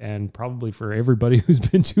week, and probably for everybody who's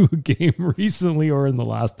been to a game recently or in the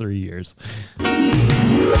last 3 years. You're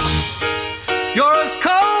as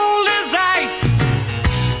cold as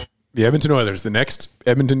ice. The Edmonton Oilers, the next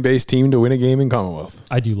Edmonton-based team to win a game in Commonwealth.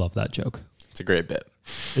 I do love that joke. It's a great bit.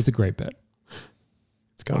 It's a great bit.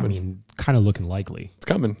 It's coming. I mean, kind of looking likely. It's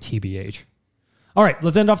coming. TBH. All right,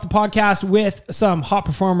 let's end off the podcast with some hot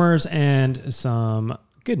performers and some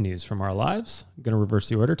good news from our lives. I'm going to reverse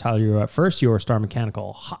the order. Tyler, you're up first. Your Star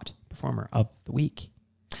Mechanical hot performer of the week.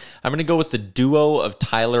 I'm going to go with the duo of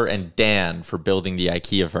Tyler and Dan for building the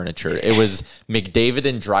IKEA furniture. It was McDavid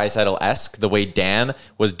and Draisaitl-esque, the way Dan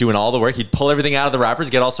was doing all the work. He'd pull everything out of the wrappers,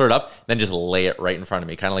 get all sorted up, then just lay it right in front of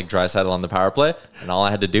me, kind of like Draisaitl on the power play. And all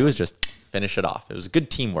I had to do was just finish it off. It was good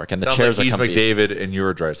teamwork, and the chairs like are he's comfy. McDavid and you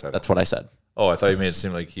were Draisaitl. That's what I said. Oh, I thought you made it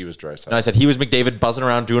seem like he was Draisaitl. No, I said he was McDavid buzzing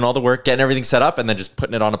around, doing all the work, getting everything set up, and then just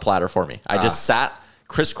putting it on a platter for me. I just sat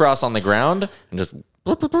crisscross on the ground and just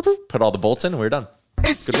put all the bolts in, and we were done.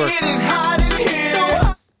 Good work.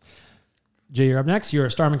 Jay, you're up next. Your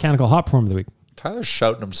Star Mechanical hot performer of the week. Tyler's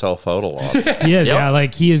shouting himself out a lot. He is, yeah.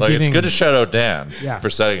 Like he is like giving. it's good to shout out Dan Yeah. for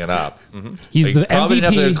setting it up. Mm-hmm. He's the probably didn't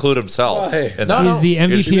have to MVP. include himself. He's the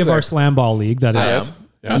MVP of our Slam Ball League. That is.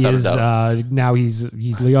 Yeah, he is now he's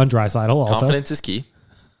Leon Draisaitl also. Confidence is key.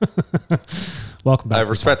 Welcome back. I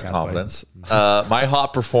respect the confidence. My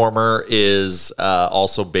hot performer is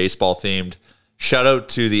also baseball themed. Shout out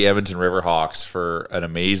to the Edmonton Riverhawks for an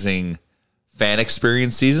amazing fan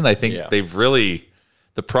experience season. I think they've really,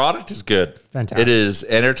 the product is good. Fantastic. It is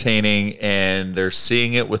entertaining, and they're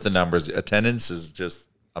seeing it with the numbers. Attendance is just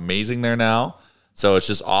amazing there now. So it's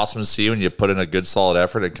just awesome to see when you put in a good, solid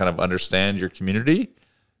effort and kind of understand your community,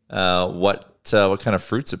 what kind of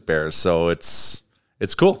fruits it bears. So it's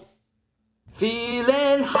cool.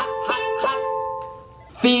 Feeling hot, hot,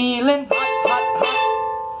 hot. Feeling hot, hot, hot.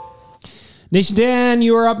 Nation Dan,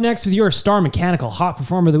 you are up next with your Star Mechanical Hot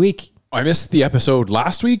Performer of the Week. I missed the episode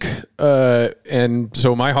last week, and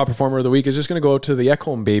so my hot performer of the week is just going to go to the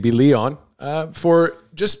Ekholm baby, Leon, for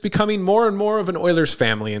just becoming more and more of an Oilers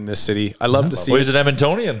family in this city. I love to see. Well, he's an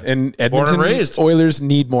Edmontonian, and Edmonton born and raised. Oilers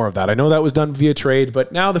need more of that. I know that was done via trade,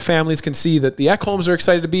 but now the families can see that the Ekholms are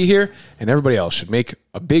excited to be here, and everybody else should make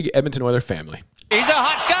a big Edmonton Oiler family. He's a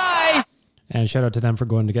hot guy. And shout out to them for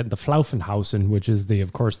going to get the Flaufenhausen, which is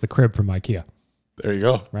of course, the crib from IKEA. There you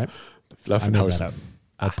go. Right? The Flaufenhausen.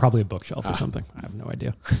 Probably a bookshelf or something. I have no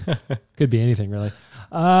idea. Could be anything, really.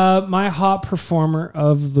 My hot performer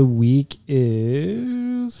of the week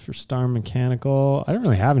is for Star Mechanical. I don't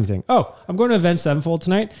really have anything. Oh, I'm going to Avenged Sevenfold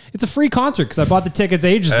tonight. It's a free concert because I bought the tickets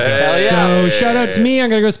ages ago. So shout out to me. I'm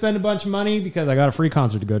going to go spend a bunch of money because I got a free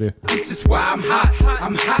concert to go to. This is why I'm hot.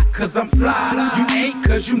 I'm hot because I'm fly. You ain't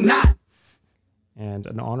because you not. And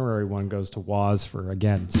an honorary one goes to Waz for,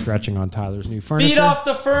 again, stretching on Tyler's new furniture. Feed off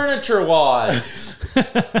the furniture, Waz.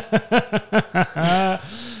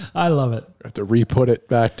 I love it. Have to re-put it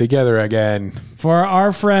back together again. For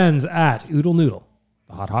our friends at Oodle Noodle,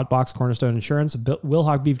 the Hot Box, Cornerstone Insurance,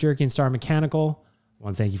 Wilhauk Beef Jerky, and Star Mechanical, I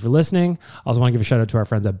want to thank you for listening. I also want to give a shout out to our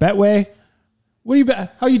friends at Betway. How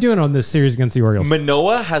are you doing on this series against the Orioles?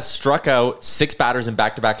 Manoah has struck out 6 batters in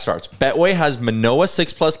back-to-back starts. Betway has Manoah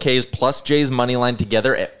 6+ Ks plus Jay's money line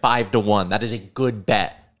together at 5-1. That is a good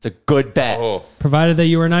bet. It's a good bet. Oh. Provided that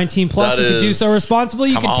you are 19 plus, you can do so responsibly.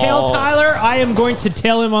 You can tail Tyler. I am going to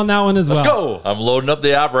tail him on that one as well. Let's go. I'm loading up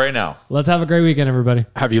the app right now. Let's have a great weekend, everybody.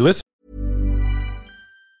 Have you listened?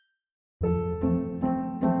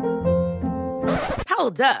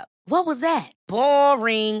 Hold up. What was that?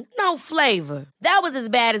 Boring. No flavor. That was as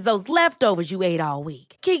bad as those leftovers you ate all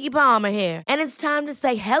week. Keke Palmer here. And it's time to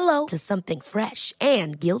say hello to something fresh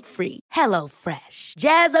and guilt-free. Hello Fresh.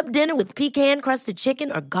 Jazz up dinner with pecan-crusted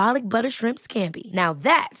chicken or garlic butter shrimp scampi. Now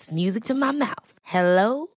that's music to my mouth.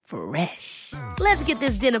 Hello Fresh. Let's get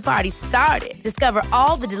this dinner party started. Discover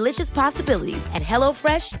all the delicious possibilities at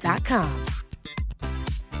HelloFresh.com.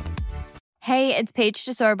 Hey, it's Paige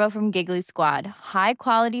DeSorbo from Giggly Squad. High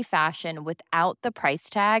quality fashion without the price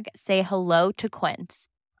tag. Say hello to Quince.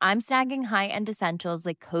 I'm snagging high-end essentials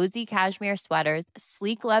like cozy cashmere sweaters,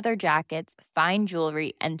 sleek leather jackets, fine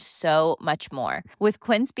jewelry, and so much more. With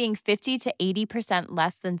Quince being 50 to 80%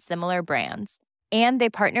 less than similar brands. And they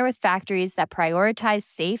partner with factories that prioritize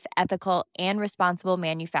safe, ethical, and responsible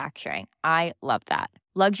manufacturing. I love that.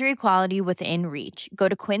 Luxury quality within reach. Go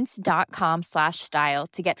to quince.com/style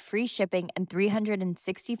to get free shipping and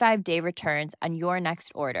 365-day returns on your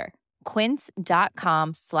next order.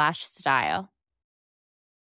 Quince.com/style.